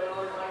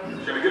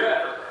 Jeremy, good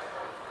effort.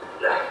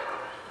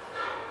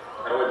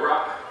 That way,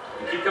 Brock.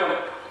 You keep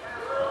coming.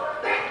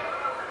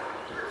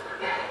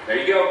 There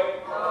you go.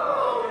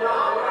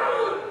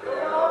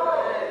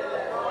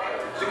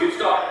 It's a good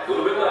start. A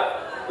little bit left.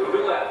 A little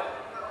bit left.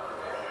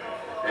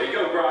 There you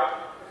go, Brock.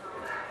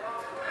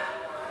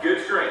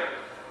 Good strength.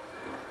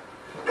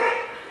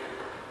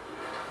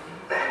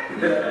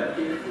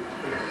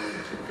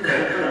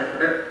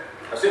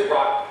 That's it,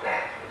 Brock.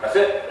 That's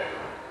it.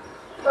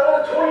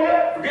 Not the 20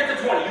 yet? Forget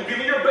the 20. You give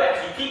me your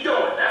best. You keep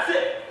going. That's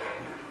it.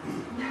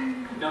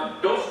 Now,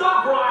 don't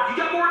stop, Brock. You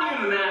got more in you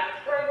than that.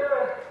 Right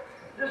there.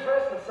 Just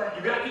rest a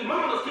second. You gotta keep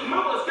moving. Let's keep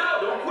moving. Let's go.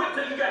 Don't quit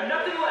till you got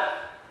nothing left.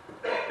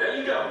 There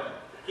you go.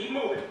 Keep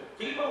moving.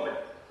 Keep moving.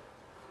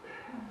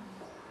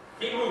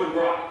 Keep moving,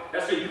 Brock.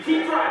 That's it. You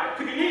keep driving.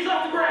 Keep your knees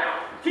off the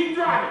ground. Keep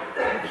driving.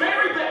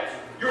 Very best.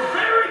 Your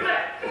very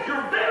best.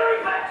 Your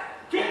very best.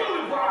 Keep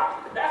moving,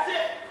 Brock. That's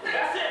it.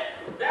 That's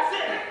it. That's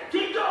it.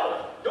 Keep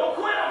going. Don't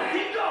quit on it.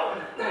 Keep going.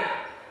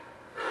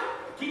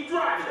 Keep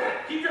driving.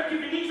 Keep driving.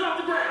 Keep your knees off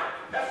the ground.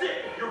 That's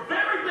it. Your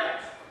very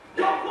best.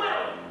 Don't quit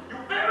on it.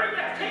 Your very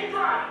best. Keep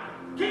driving.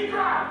 Keep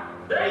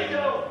driving. There you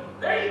go.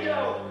 There you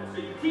go. That's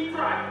it. You keep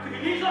driving. Keep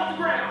your knees off the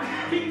ground.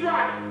 Keep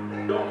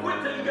driving. Don't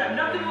quit till you got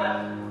nothing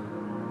left.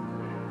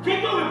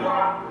 Keep moving,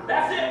 Brock.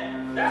 That's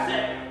it. That's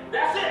it.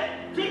 That's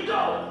it. Keep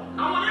going.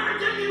 I want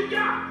everything you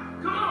got.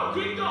 Come on,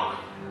 keep going.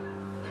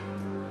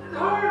 It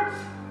hurts.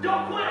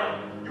 Don't quit on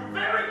it. Your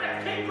very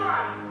best. Keep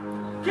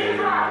driving. Keep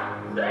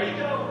driving. There you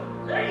go.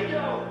 There you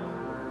go.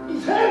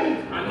 He's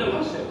heavy. I know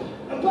it's heavy.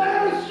 I'm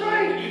bad with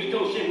strength. You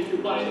negotiate with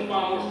your body to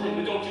find more strength,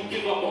 but don't you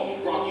give up on me,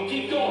 Brock. You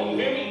keep going. You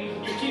hear me?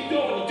 You keep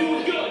going. You're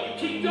doing good. You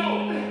keep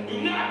going.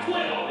 Do not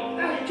quit on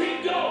it. You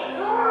keep going.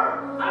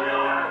 I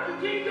know how. You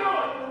keep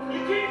going. You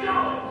keep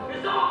going.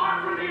 It's all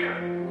hard from here.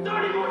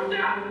 30 more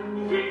steps.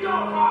 You keep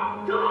going,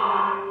 Brock. Come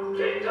on.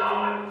 Keep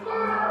going.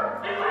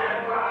 And let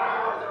it burn.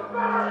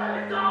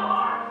 It's all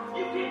hard.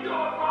 You keep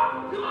going, Brock.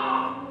 Come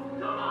on.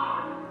 Come on.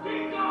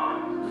 Keep going.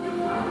 You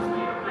promised me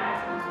your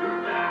best. Your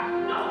best.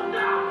 Don't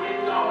stop. Keep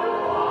going.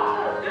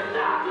 It's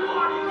not too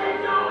hard. You keep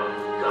going.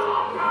 Come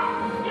on, Brock.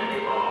 Give me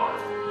more.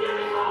 Give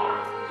me more.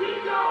 Keep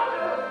going.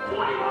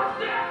 20 more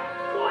steps.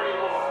 20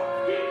 more.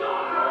 Keep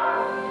going,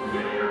 Brock.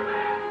 Give me your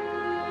best.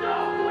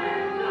 Don't quit.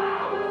 No.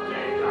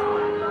 Keep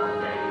going.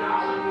 Keep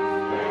going.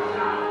 Keep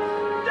going.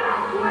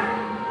 Don't quit.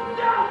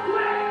 Don't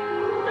quit.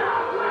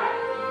 Don't quit.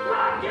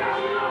 Brock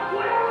Kelly, don't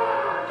quit.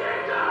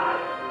 Keep going.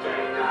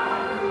 Keep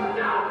going.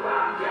 Don't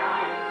Brock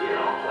Kelly. You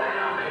don't quit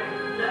on me.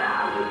 No,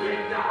 you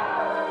keep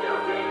going. You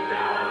keep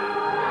going.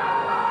 No,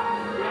 Brock.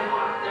 10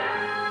 more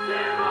steps.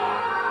 10 more.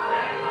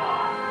 10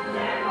 more.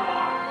 10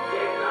 more.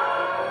 Keep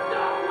going.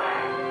 Don't quit.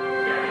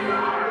 Give me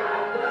more.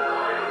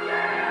 Oh, you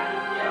can.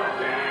 You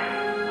can.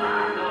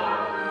 I'm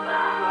more.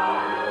 I'm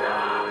more.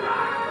 Come on,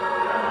 Brock.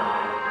 Come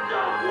on.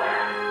 Don't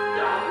quit.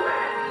 Don't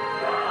quit.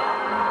 Come on,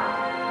 Brock.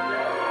 2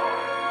 more.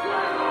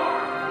 1 more.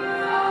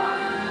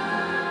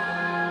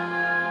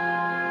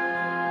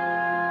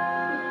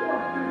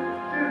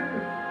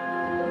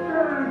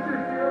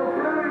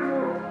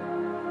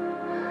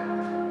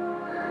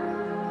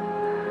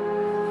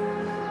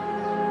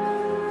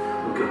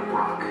 Look up,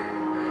 Brock.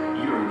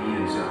 You're in the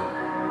end zone.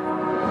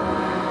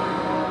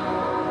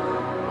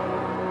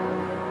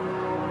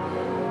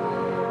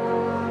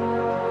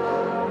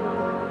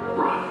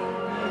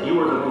 You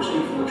are the most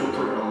influential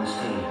player on this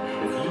team.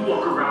 If you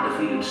walk around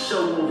defeated,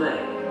 so will they.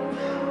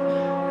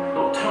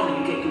 Don't tell me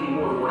you can't give me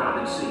more than what I've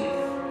been seeing.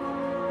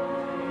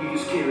 You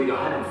just carried a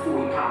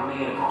 140-pound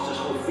man across this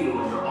whole field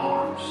in your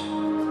arms.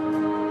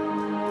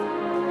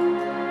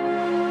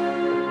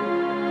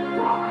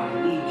 Brock, I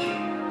need you.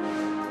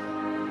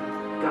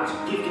 God's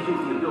gifted you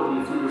with the ability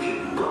of leadership.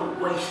 Don't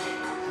waste it.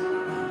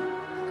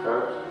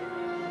 Coach?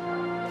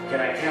 Can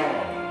I count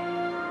on you?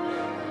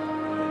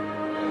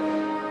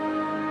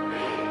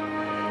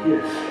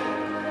 Yes.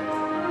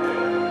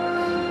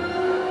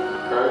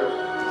 Coach?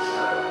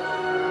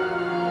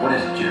 What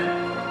is it, Jerry? I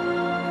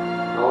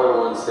went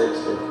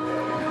 160.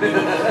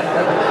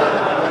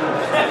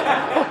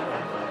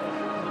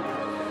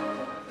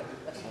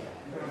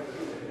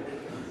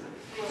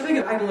 I think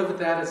I can live with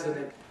that as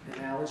an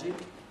analogy,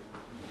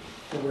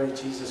 the way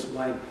Jesus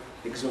might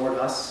exhort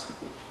us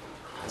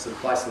as it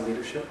applies to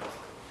leadership.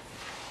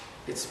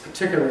 It's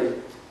particularly,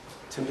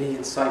 to me,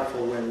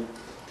 insightful when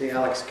the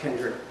Alex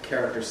Kendrick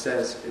character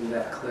says in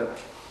that clip,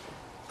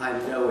 "I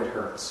know it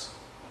hurts."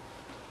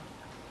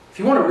 If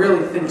you want to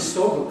really think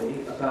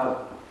soberly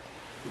about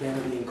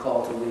men being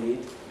called to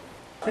lead,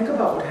 think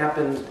about what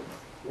happened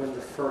when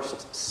the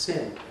first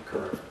sin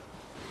occurred.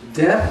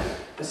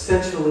 Death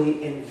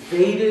essentially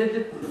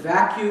invaded the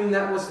vacuum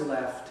that was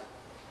left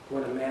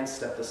when a man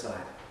stepped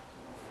aside.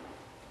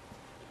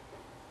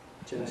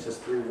 Genesis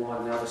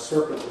 3:1. Now the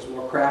serpent was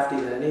more crafty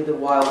than any of the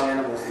wild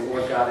animals the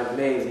Lord God had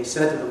made. And he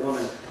said to the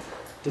woman,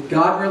 "Did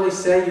God really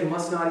say you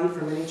must not eat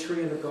from any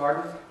tree in the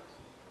garden?"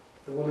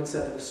 The woman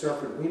said to the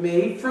serpent, "We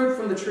may eat fruit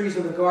from the trees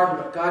of the garden,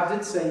 but God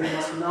did say you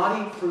must not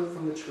eat fruit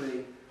from the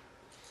tree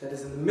that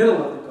is in the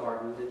middle of the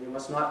garden, and you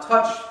must not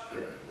touch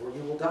it, or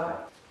you will die."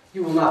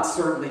 "You will not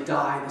certainly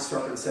die," the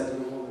serpent said to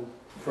the woman.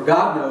 "For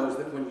God knows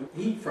that when you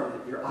eat from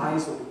it, your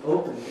eyes will be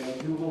opened,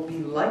 and you will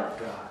be like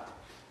God,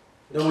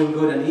 knowing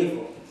good and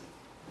evil."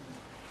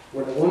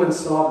 When the woman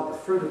saw that the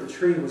fruit of the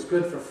tree was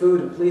good for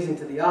food and pleasing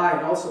to the eye,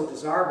 and also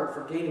desirable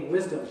for gaining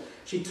wisdom,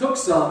 she took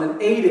some and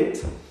ate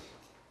it.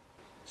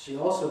 She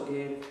also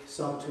gave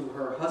some to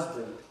her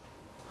husband,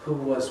 who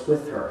was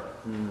with her,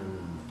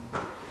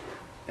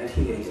 and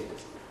he ate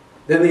it.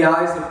 Then the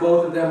eyes of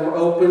both of them were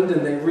opened,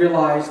 and they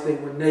realized they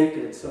were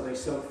naked. So they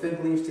sewed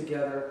fig leaves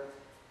together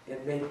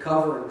and made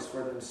coverings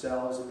for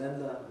themselves. And then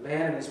the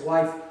man and his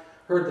wife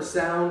heard the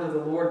sound of the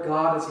Lord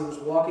God as he was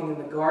walking in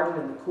the garden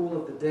in the cool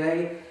of the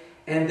day.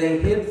 And they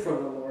hid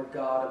from the Lord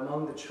God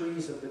among the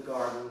trees of the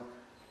garden.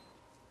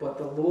 But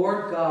the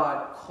Lord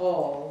God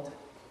called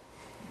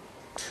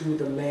to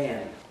the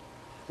man,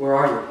 "Where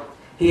are you?"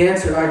 He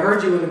answered, "I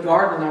heard you in the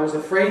garden, and I was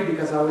afraid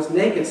because I was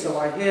naked, so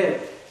I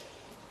hid."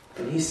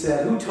 And he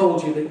said, "Who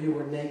told you that you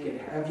were naked?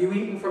 Have you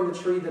eaten from the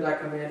tree that I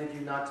commanded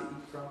you not to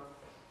eat from?"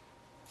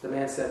 The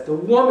man said, "The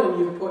woman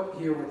you put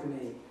here with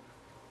me,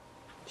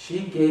 she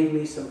gave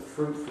me some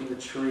fruit from the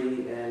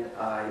tree, and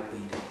I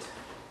ate it."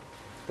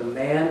 The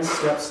man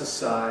steps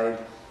aside,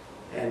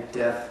 and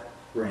death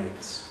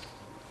reigns.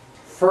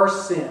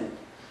 First sin,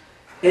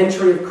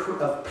 entry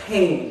of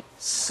pain,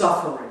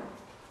 suffering,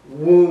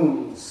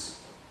 wounds,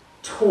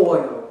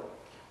 toil,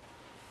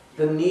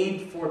 the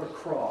need for the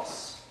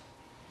cross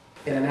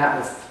in an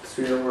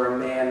atmosphere where a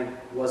man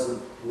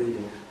wasn't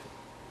leading.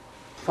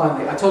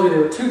 Finally, I told you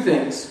there were two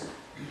things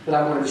that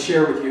I wanted to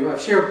share with you.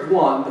 I've shared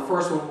one. The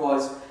first one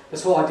was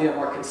this whole idea of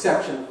our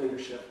conception of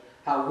leadership,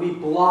 how we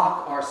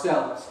block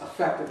ourselves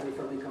effectively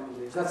from becoming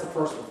leaders. That's the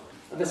first one.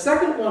 The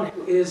second one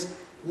is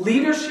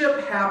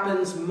leadership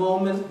happens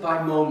moment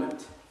by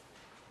moment.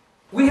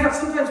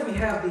 Sometimes we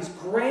have these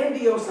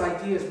grandiose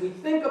ideas. We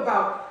think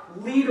about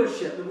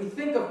leadership, and we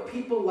think of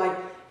people like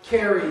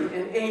Carrie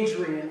and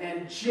Adrian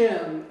and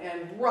Jim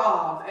and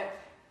Rob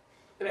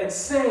and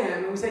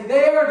Sam, and we say,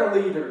 they are the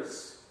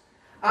leaders.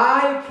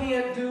 I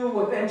can't do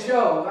what, and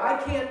Joe, I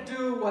can't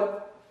do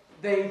what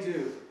they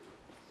do.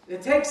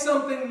 It takes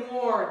something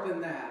more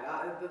than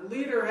that. The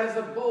leader has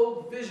a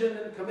bold vision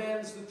and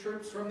commands the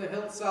troops from the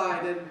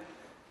hillside and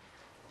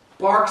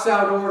barks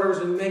out orders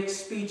and makes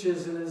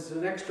speeches and is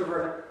an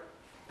extrovert.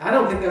 I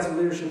don't think that's what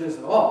leadership is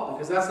at all,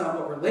 because that's not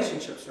what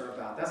relationships are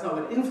about. That's not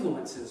what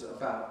influence is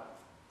about.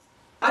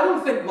 I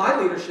don't think my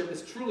leadership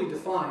is truly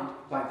defined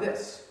by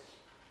this.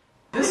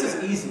 This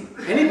is easy.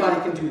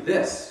 Anybody can do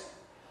this.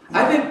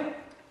 I think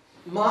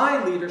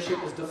my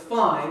leadership is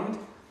defined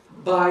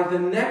by the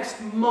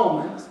next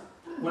moment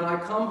when I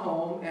come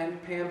home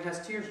and Pam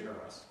has tears in her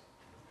eyes.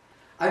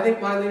 I think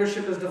my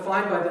leadership is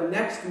defined by the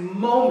next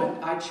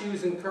moment I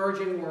choose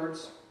encouraging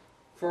words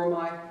for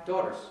my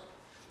daughters.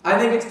 I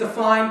think it's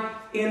defined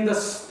in the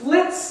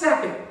split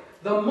second,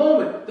 the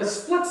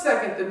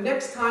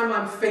next time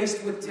I'm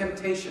faced with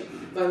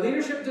temptation. My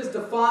leadership is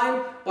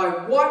defined by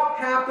what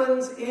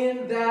happens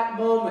in that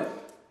moment,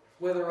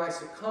 whether I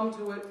succumb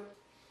to it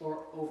or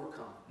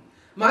overcome.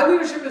 My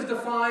leadership is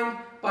defined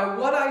by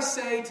what I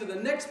say to the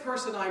next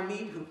person I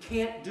meet who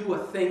can't do a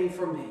thing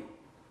for me.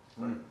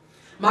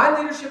 My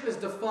leadership is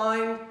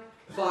defined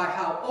by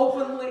how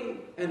openly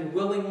and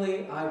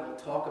willingly I will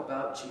talk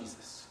about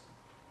Jesus.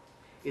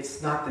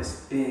 It's not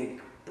this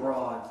big,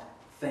 broad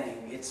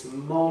thing. It's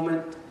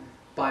moment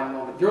by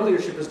moment. Your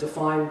leadership is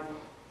defined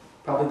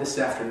probably this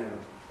afternoon.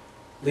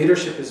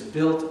 Leadership is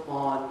built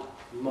on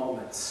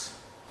moments.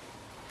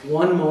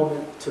 One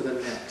moment to the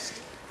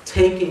next.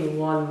 Taking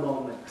one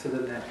moment to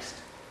the next.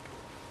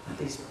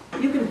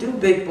 You can do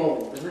big,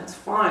 bold, and that's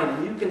fine.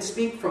 And you can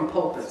speak from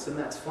pulpits, and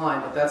that's fine.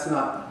 But that's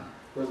not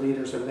where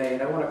leaders are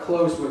made. I want to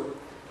close with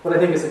what I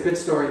think is a good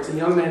story. It's a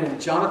young man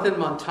named Jonathan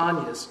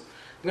Montañez.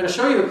 I'm going to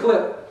show you the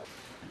clip.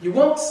 You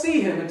won't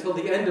see him until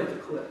the end of the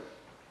clip.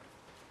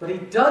 But he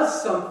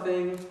does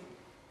something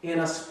in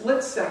a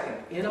split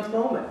second, in a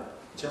moment,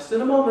 just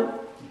in a moment.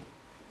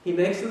 He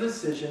makes a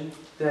decision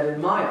that,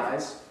 in my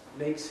eyes,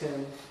 makes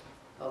him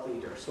a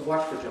leader. So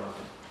watch for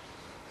Jonathan.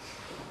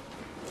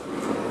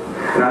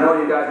 And I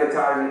know you guys get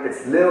tired of it.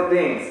 It's little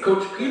things.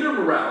 Coach Peter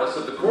Morales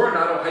of the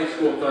Coronado High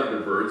School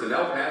Thunderbirds in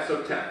El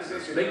Paso,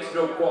 Texas, makes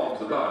no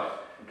qualms about it.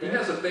 He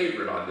has a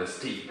favorite on this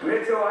team.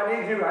 Mitchell, I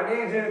need you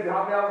to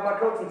help me out with my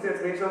coaching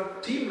tips, Mitchell.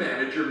 Team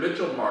manager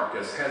Mitchell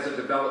Marcus has a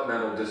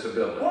developmental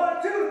disability.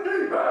 1, 2,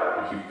 3,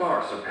 But he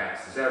far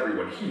surpasses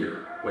everyone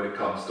here when it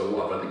comes to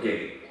love of the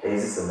game.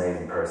 He's just an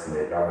amazing person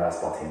that our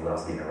basketball team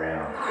loves being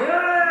around.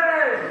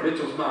 Yay!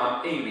 Mitchell's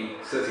mom, Amy,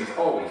 says he's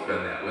always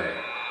been that way.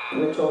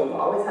 Mitchell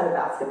always had a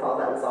basketball.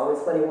 That was always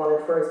what he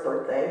wanted for his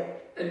birthday.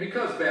 And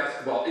because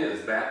basketball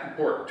is that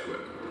important to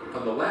him,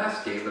 on the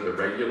last game of the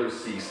regular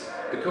season,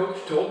 the coach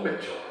told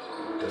Mitchell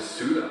to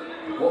suit up.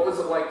 What was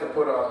it like to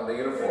put on the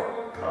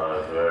uniform? I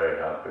was very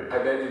happy. I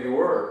bet you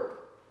were.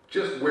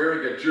 Just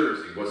wearing a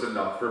jersey was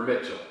enough for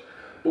Mitchell.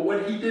 But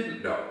what he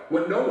didn't know,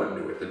 what no one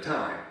knew at the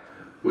time,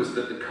 was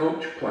that the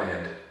coach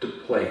planned to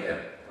play him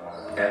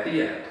at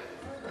the end,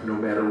 no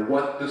matter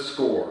what the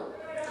score.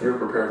 You were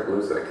prepared to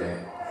lose that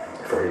game.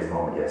 For his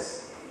moment,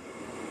 yes.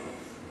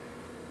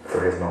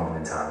 For his moment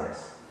in time,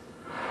 yes.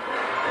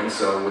 And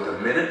so, with a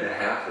minute and a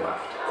half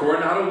left,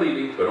 Coronado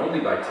leading, but only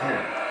by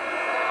 10,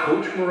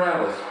 Coach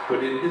Morales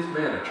put in his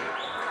manager.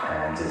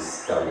 And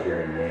just started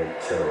hearing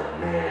Mitchell.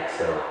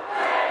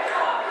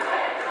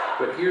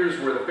 But here's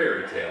where the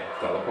fairy tale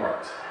fell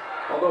apart.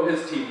 Although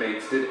his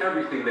teammates did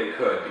everything they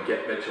could to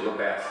get Mitchell a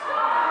basket,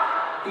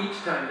 each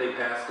time they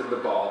passed him the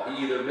ball,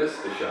 he either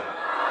missed the shot,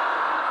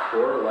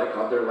 or like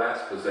on their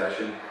last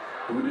possession,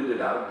 booted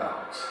it out of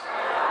bounds,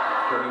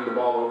 turning the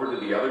ball over to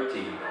the other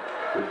team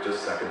with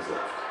just seconds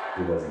left.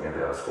 He wasn't going to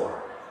be able to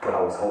score. But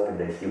I was hoping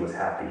that he was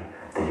happy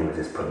that he was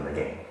just put in the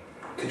game.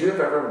 Could you have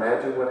ever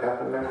imagined what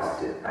happened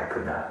next? I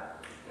could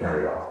not. Not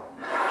at all.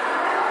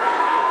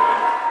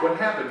 What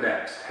happened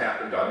next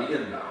happened on the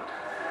inbound.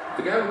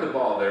 The guy with the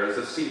ball there is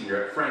a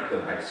senior at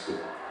Franklin High School,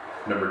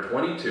 number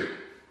 22,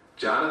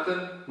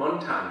 Jonathan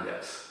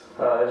Montañez.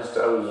 I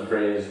was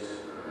raised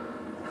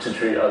to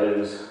treat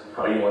others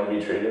how you want to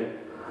be treated.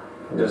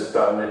 Just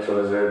thought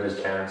Mitchell deserved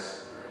his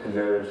chance,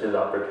 deserves his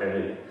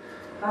opportunity.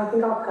 I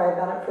think I'll cry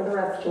about it for the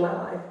rest of my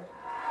life.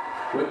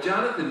 What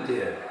Jonathan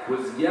did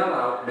was yell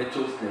out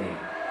Mitchell's name,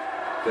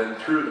 then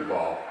threw the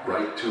ball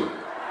right to him,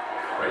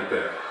 right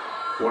there.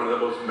 One of the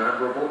most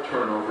memorable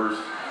turnovers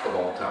of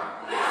all time.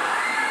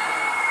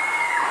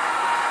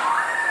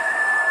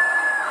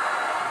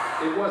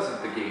 It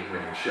wasn't the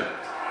game-winning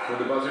shot. When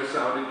the buzzer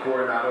sounded,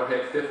 Coronado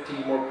had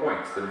 15 more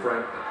points than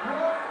Franklin.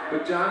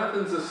 But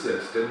Jonathan's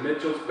assist and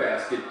Mitchell's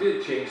basket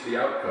did change the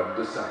outcome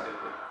decidedly.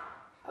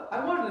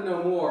 I wanted to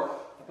know more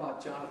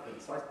about Jonathan,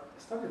 so I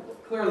started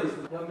with clearly he's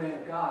a young man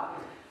of God.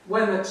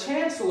 When the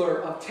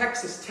chancellor of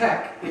Texas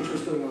Tech,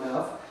 interestingly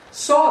enough,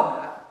 saw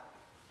that,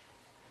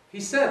 he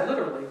said,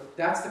 literally,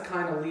 that's the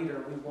kind of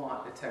leader we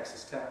want at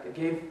Texas Tech. It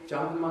gave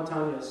Jonathan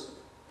Montañez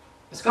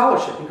a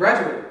scholarship. He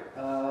graduated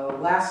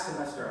last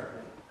semester, I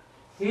think.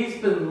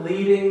 He's been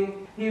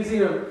leading. He was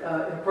in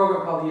a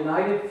program called the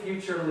United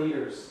Future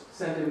Leaders.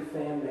 Sent him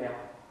fan mail.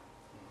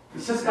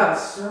 He's just got a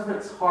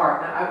servant's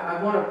heart. Now,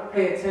 I want to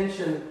pay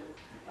attention.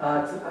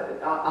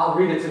 I'll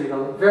read it to you.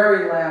 The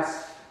very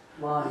last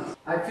lines.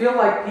 I feel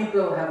like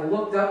people have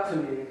looked up to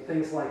me,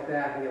 things like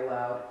that, he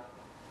allowed.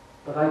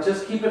 But I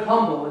just keep it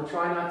humble and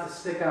try not to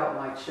stick out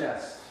my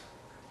chest.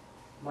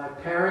 My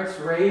parents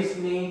raised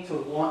me to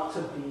want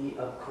to be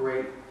a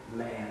great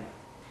man.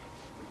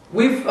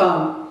 We've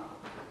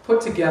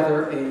put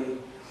together a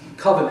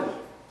covenant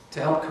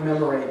to help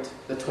commemorate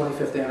the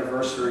 25th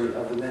anniversary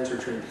of the men's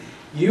retreat.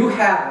 You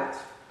have it.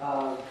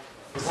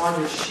 It's on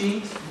your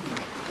sheet,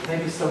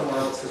 maybe somewhere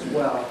else as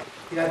well.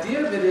 The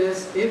idea of it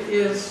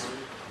is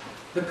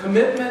the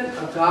commitment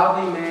a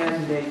godly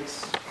man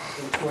makes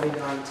in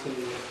 2019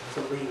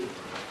 to lead.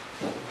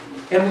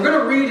 And we're going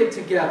to read it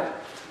together.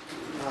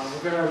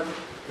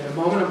 In a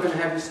moment, I'm going to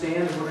have you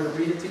stand and we're going to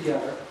read it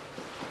together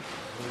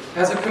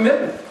as a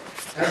commitment,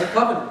 as a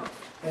covenant.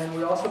 And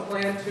we also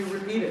plan to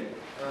repeat it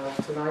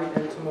tonight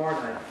and tomorrow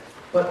night.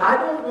 But I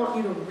don't want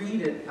you to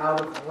read it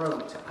out of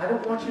rote. I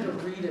don't want you to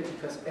read it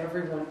because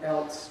everyone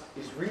else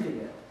is reading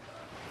it.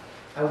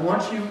 I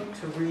want you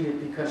to read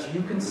it because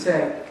you can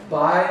say,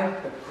 by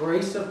the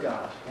grace of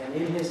God and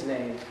in His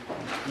name,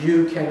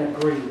 you can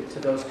agree to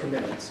those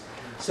commitments.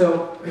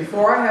 So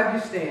before I have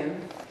you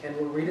stand and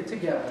we'll read it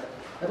together,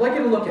 I'd like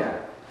you to look at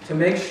it to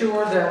make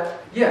sure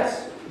that,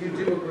 yes, you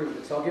do agree with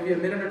it. So I'll give you a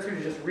minute or two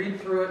to just read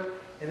through it,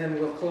 and then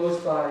we'll close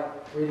by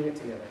reading it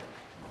together.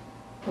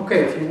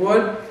 Okay, if you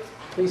would,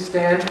 please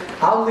stand.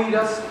 I'll lead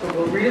us, but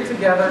we'll read it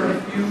together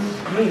if you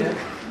mean it.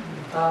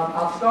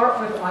 I'll start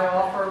with I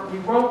offer. We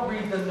won't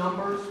read the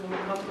numbers when we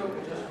come to it,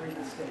 we'll just read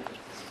the statement.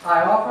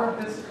 I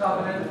offer this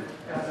covenant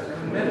as a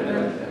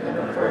commitment and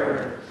a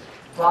prayer.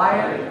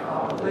 By it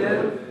I will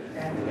live,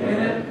 and in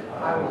it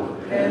I will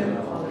depend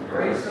on the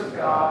grace of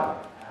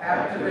God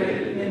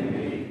activated in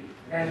me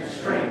and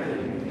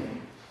strengthening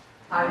me.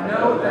 I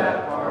know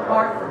that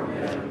apart from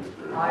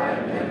Him I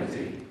am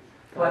empty,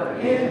 but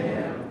in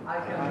Him I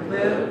can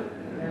live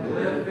and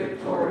live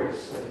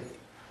victoriously.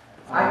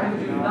 I can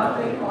do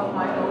nothing on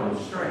my own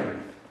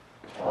strength,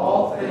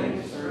 all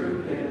things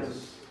through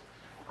His.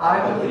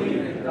 I believe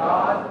in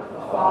God, the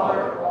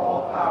Father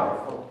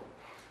all-powerful.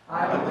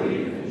 I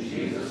believe in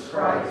Jesus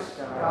Christ,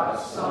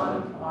 God's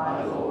Son,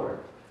 my Lord.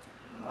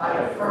 I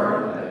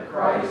affirm that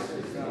Christ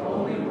is the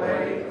only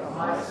way of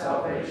my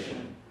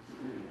salvation.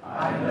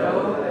 I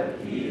know that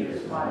He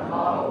is my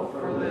model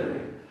for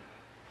living.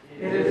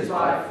 It is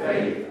by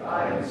faith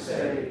I am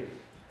saved.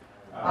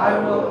 I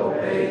will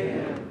obey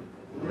Him,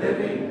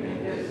 living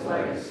in His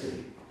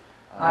legacy.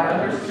 I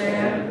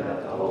understand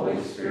that the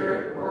Holy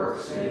Spirit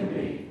works in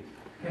me,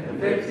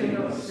 convicting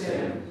of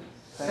sin,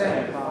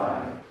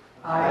 sanctifying.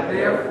 I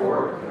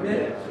therefore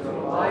commit to a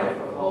life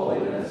of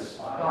holiness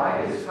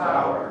by His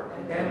power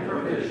and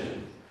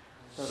provision,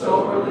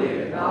 soberly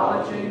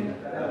acknowledging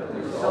that the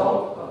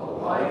result of a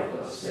life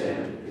of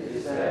sin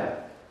is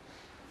death.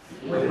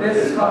 With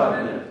this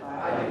covenant,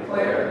 I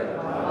declare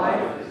that my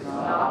life is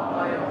not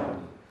my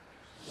own,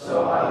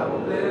 so I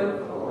will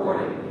live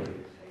accordingly,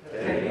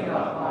 taking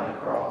up my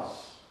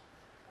cross.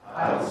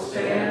 I will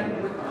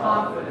stand with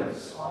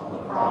confidence on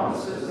the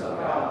promises of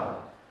God,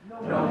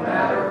 no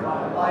matter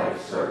my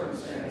life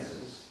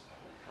circumstances.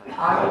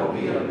 I will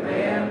be a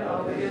man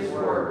of His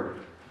Word,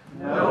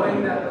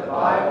 knowing that the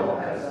Bible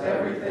has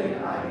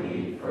everything I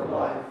need for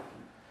life.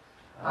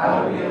 I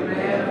will be a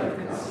man of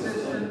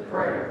consistent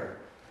prayer.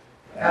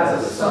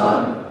 As a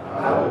son,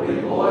 I will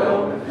be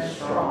loyal and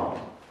strong.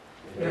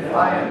 If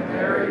I am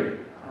married,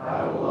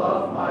 I will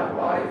love my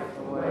wife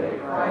the way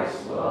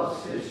Christ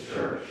loves His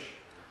church,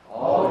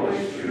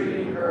 always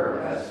treating her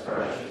as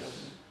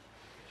precious.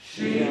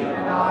 She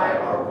and I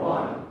are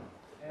one,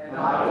 and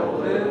I will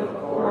live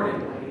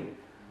accordingly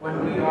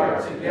when we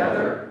are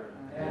together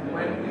and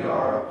when we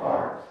are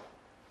apart.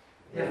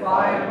 If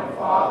I am a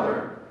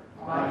father,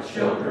 my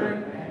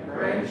children and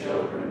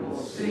grandchildren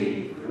will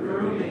see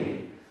through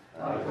me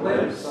a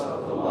glimpse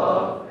of the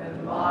love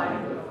and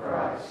mind of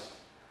Christ.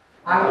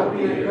 I will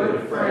be a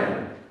good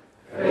friend,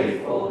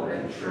 faithful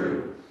and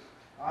true.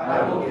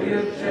 I will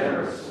give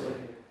generously.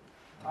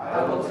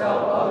 I will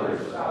tell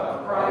others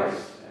about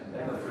Christ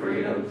and the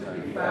freedom to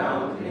be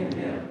found in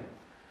Him,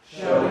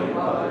 showing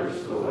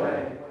others the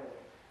way.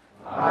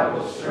 I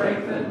will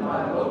strengthen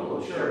my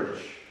local church.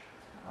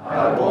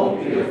 I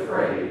won't be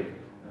afraid,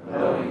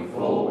 knowing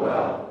full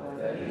well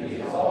that He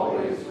is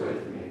always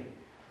with me.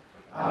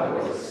 I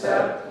will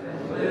accept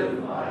and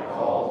live my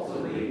call to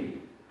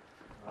lead.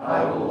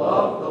 I will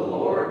love the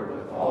Lord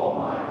with all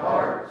my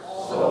heart,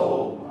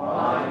 soul,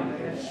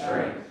 mind, and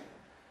strength,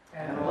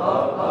 and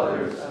love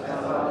others as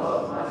I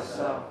love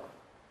myself.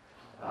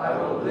 I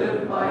will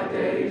live my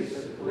days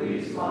to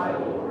please my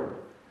Lord,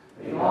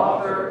 the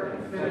author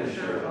and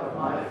finisher of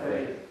my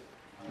faith.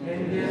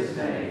 In His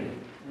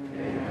name,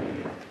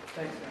 amen.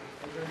 Thanks,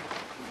 man.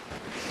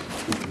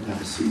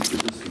 Have a seat for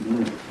just a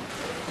minute.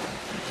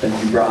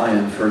 Thank you,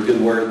 Brian, for a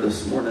good word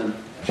this morning.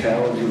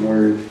 Challenging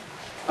word.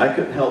 I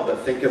couldn't help but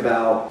think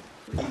about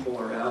people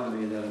around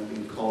me that I'm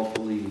being called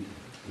to lead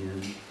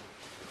and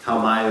how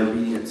my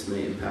obedience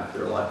may impact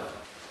their life.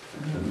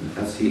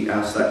 As he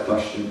asked that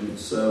question.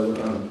 So,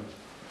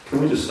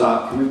 can we just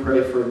stop? Can we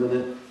pray for a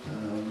minute?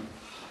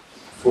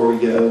 Before we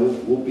go,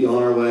 we'll be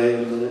on our way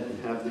in a minute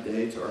and have the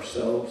day to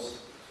ourselves.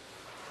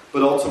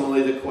 But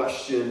ultimately, the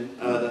question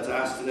that's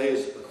asked today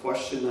is a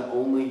question that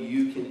only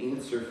you can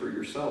answer for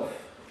yourself.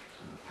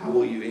 How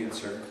will you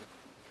answer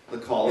the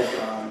call of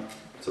God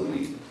to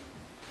lead?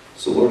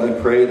 So, Lord, I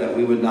pray that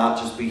we would not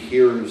just be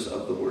hearers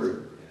of the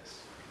word.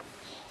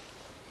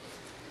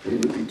 We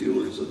would be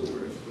doers of the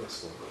word.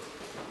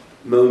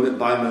 Moment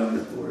by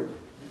moment, Lord.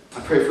 I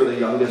pray for the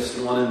youngest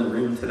one in the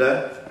room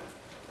today,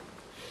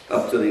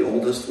 up to the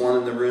oldest one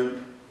in the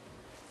room.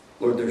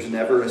 Lord, there's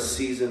never a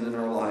season in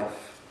our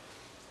life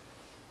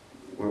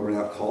where we're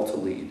not called to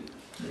lead.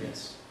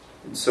 Yes.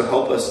 And so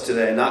help us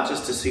today, not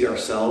just to see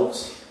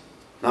ourselves,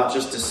 not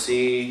just to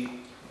see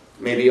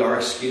maybe our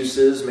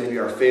excuses, maybe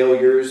our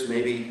failures,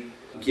 maybe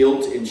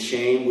guilt and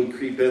shame would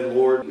creep in,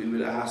 Lord. We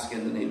would ask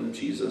in the name of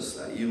Jesus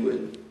that you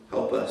would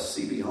help us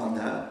see beyond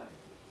that.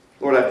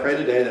 Lord, I pray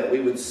today that we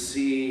would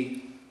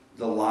see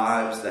the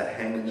lives that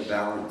hang in the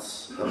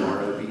balance of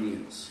our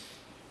obedience.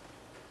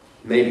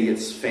 Maybe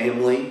it's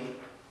family.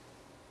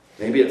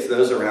 Maybe it's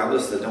those around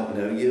us that don't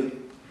know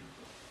you.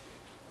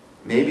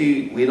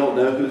 Maybe we don't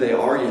know who they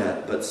are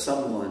yet, but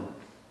someone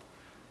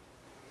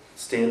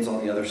stands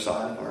on the other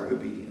side of our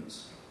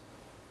obedience.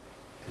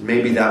 And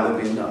maybe that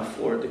would be enough,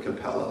 Lord, to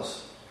compel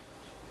us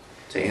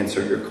to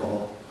answer your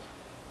call.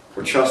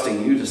 We're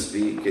trusting you to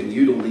speak and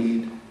you to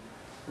lead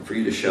and for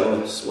you to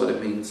show us what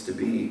it means to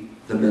be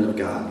the men of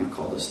God you've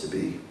called us to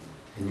be.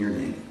 In your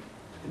name,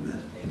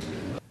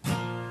 amen.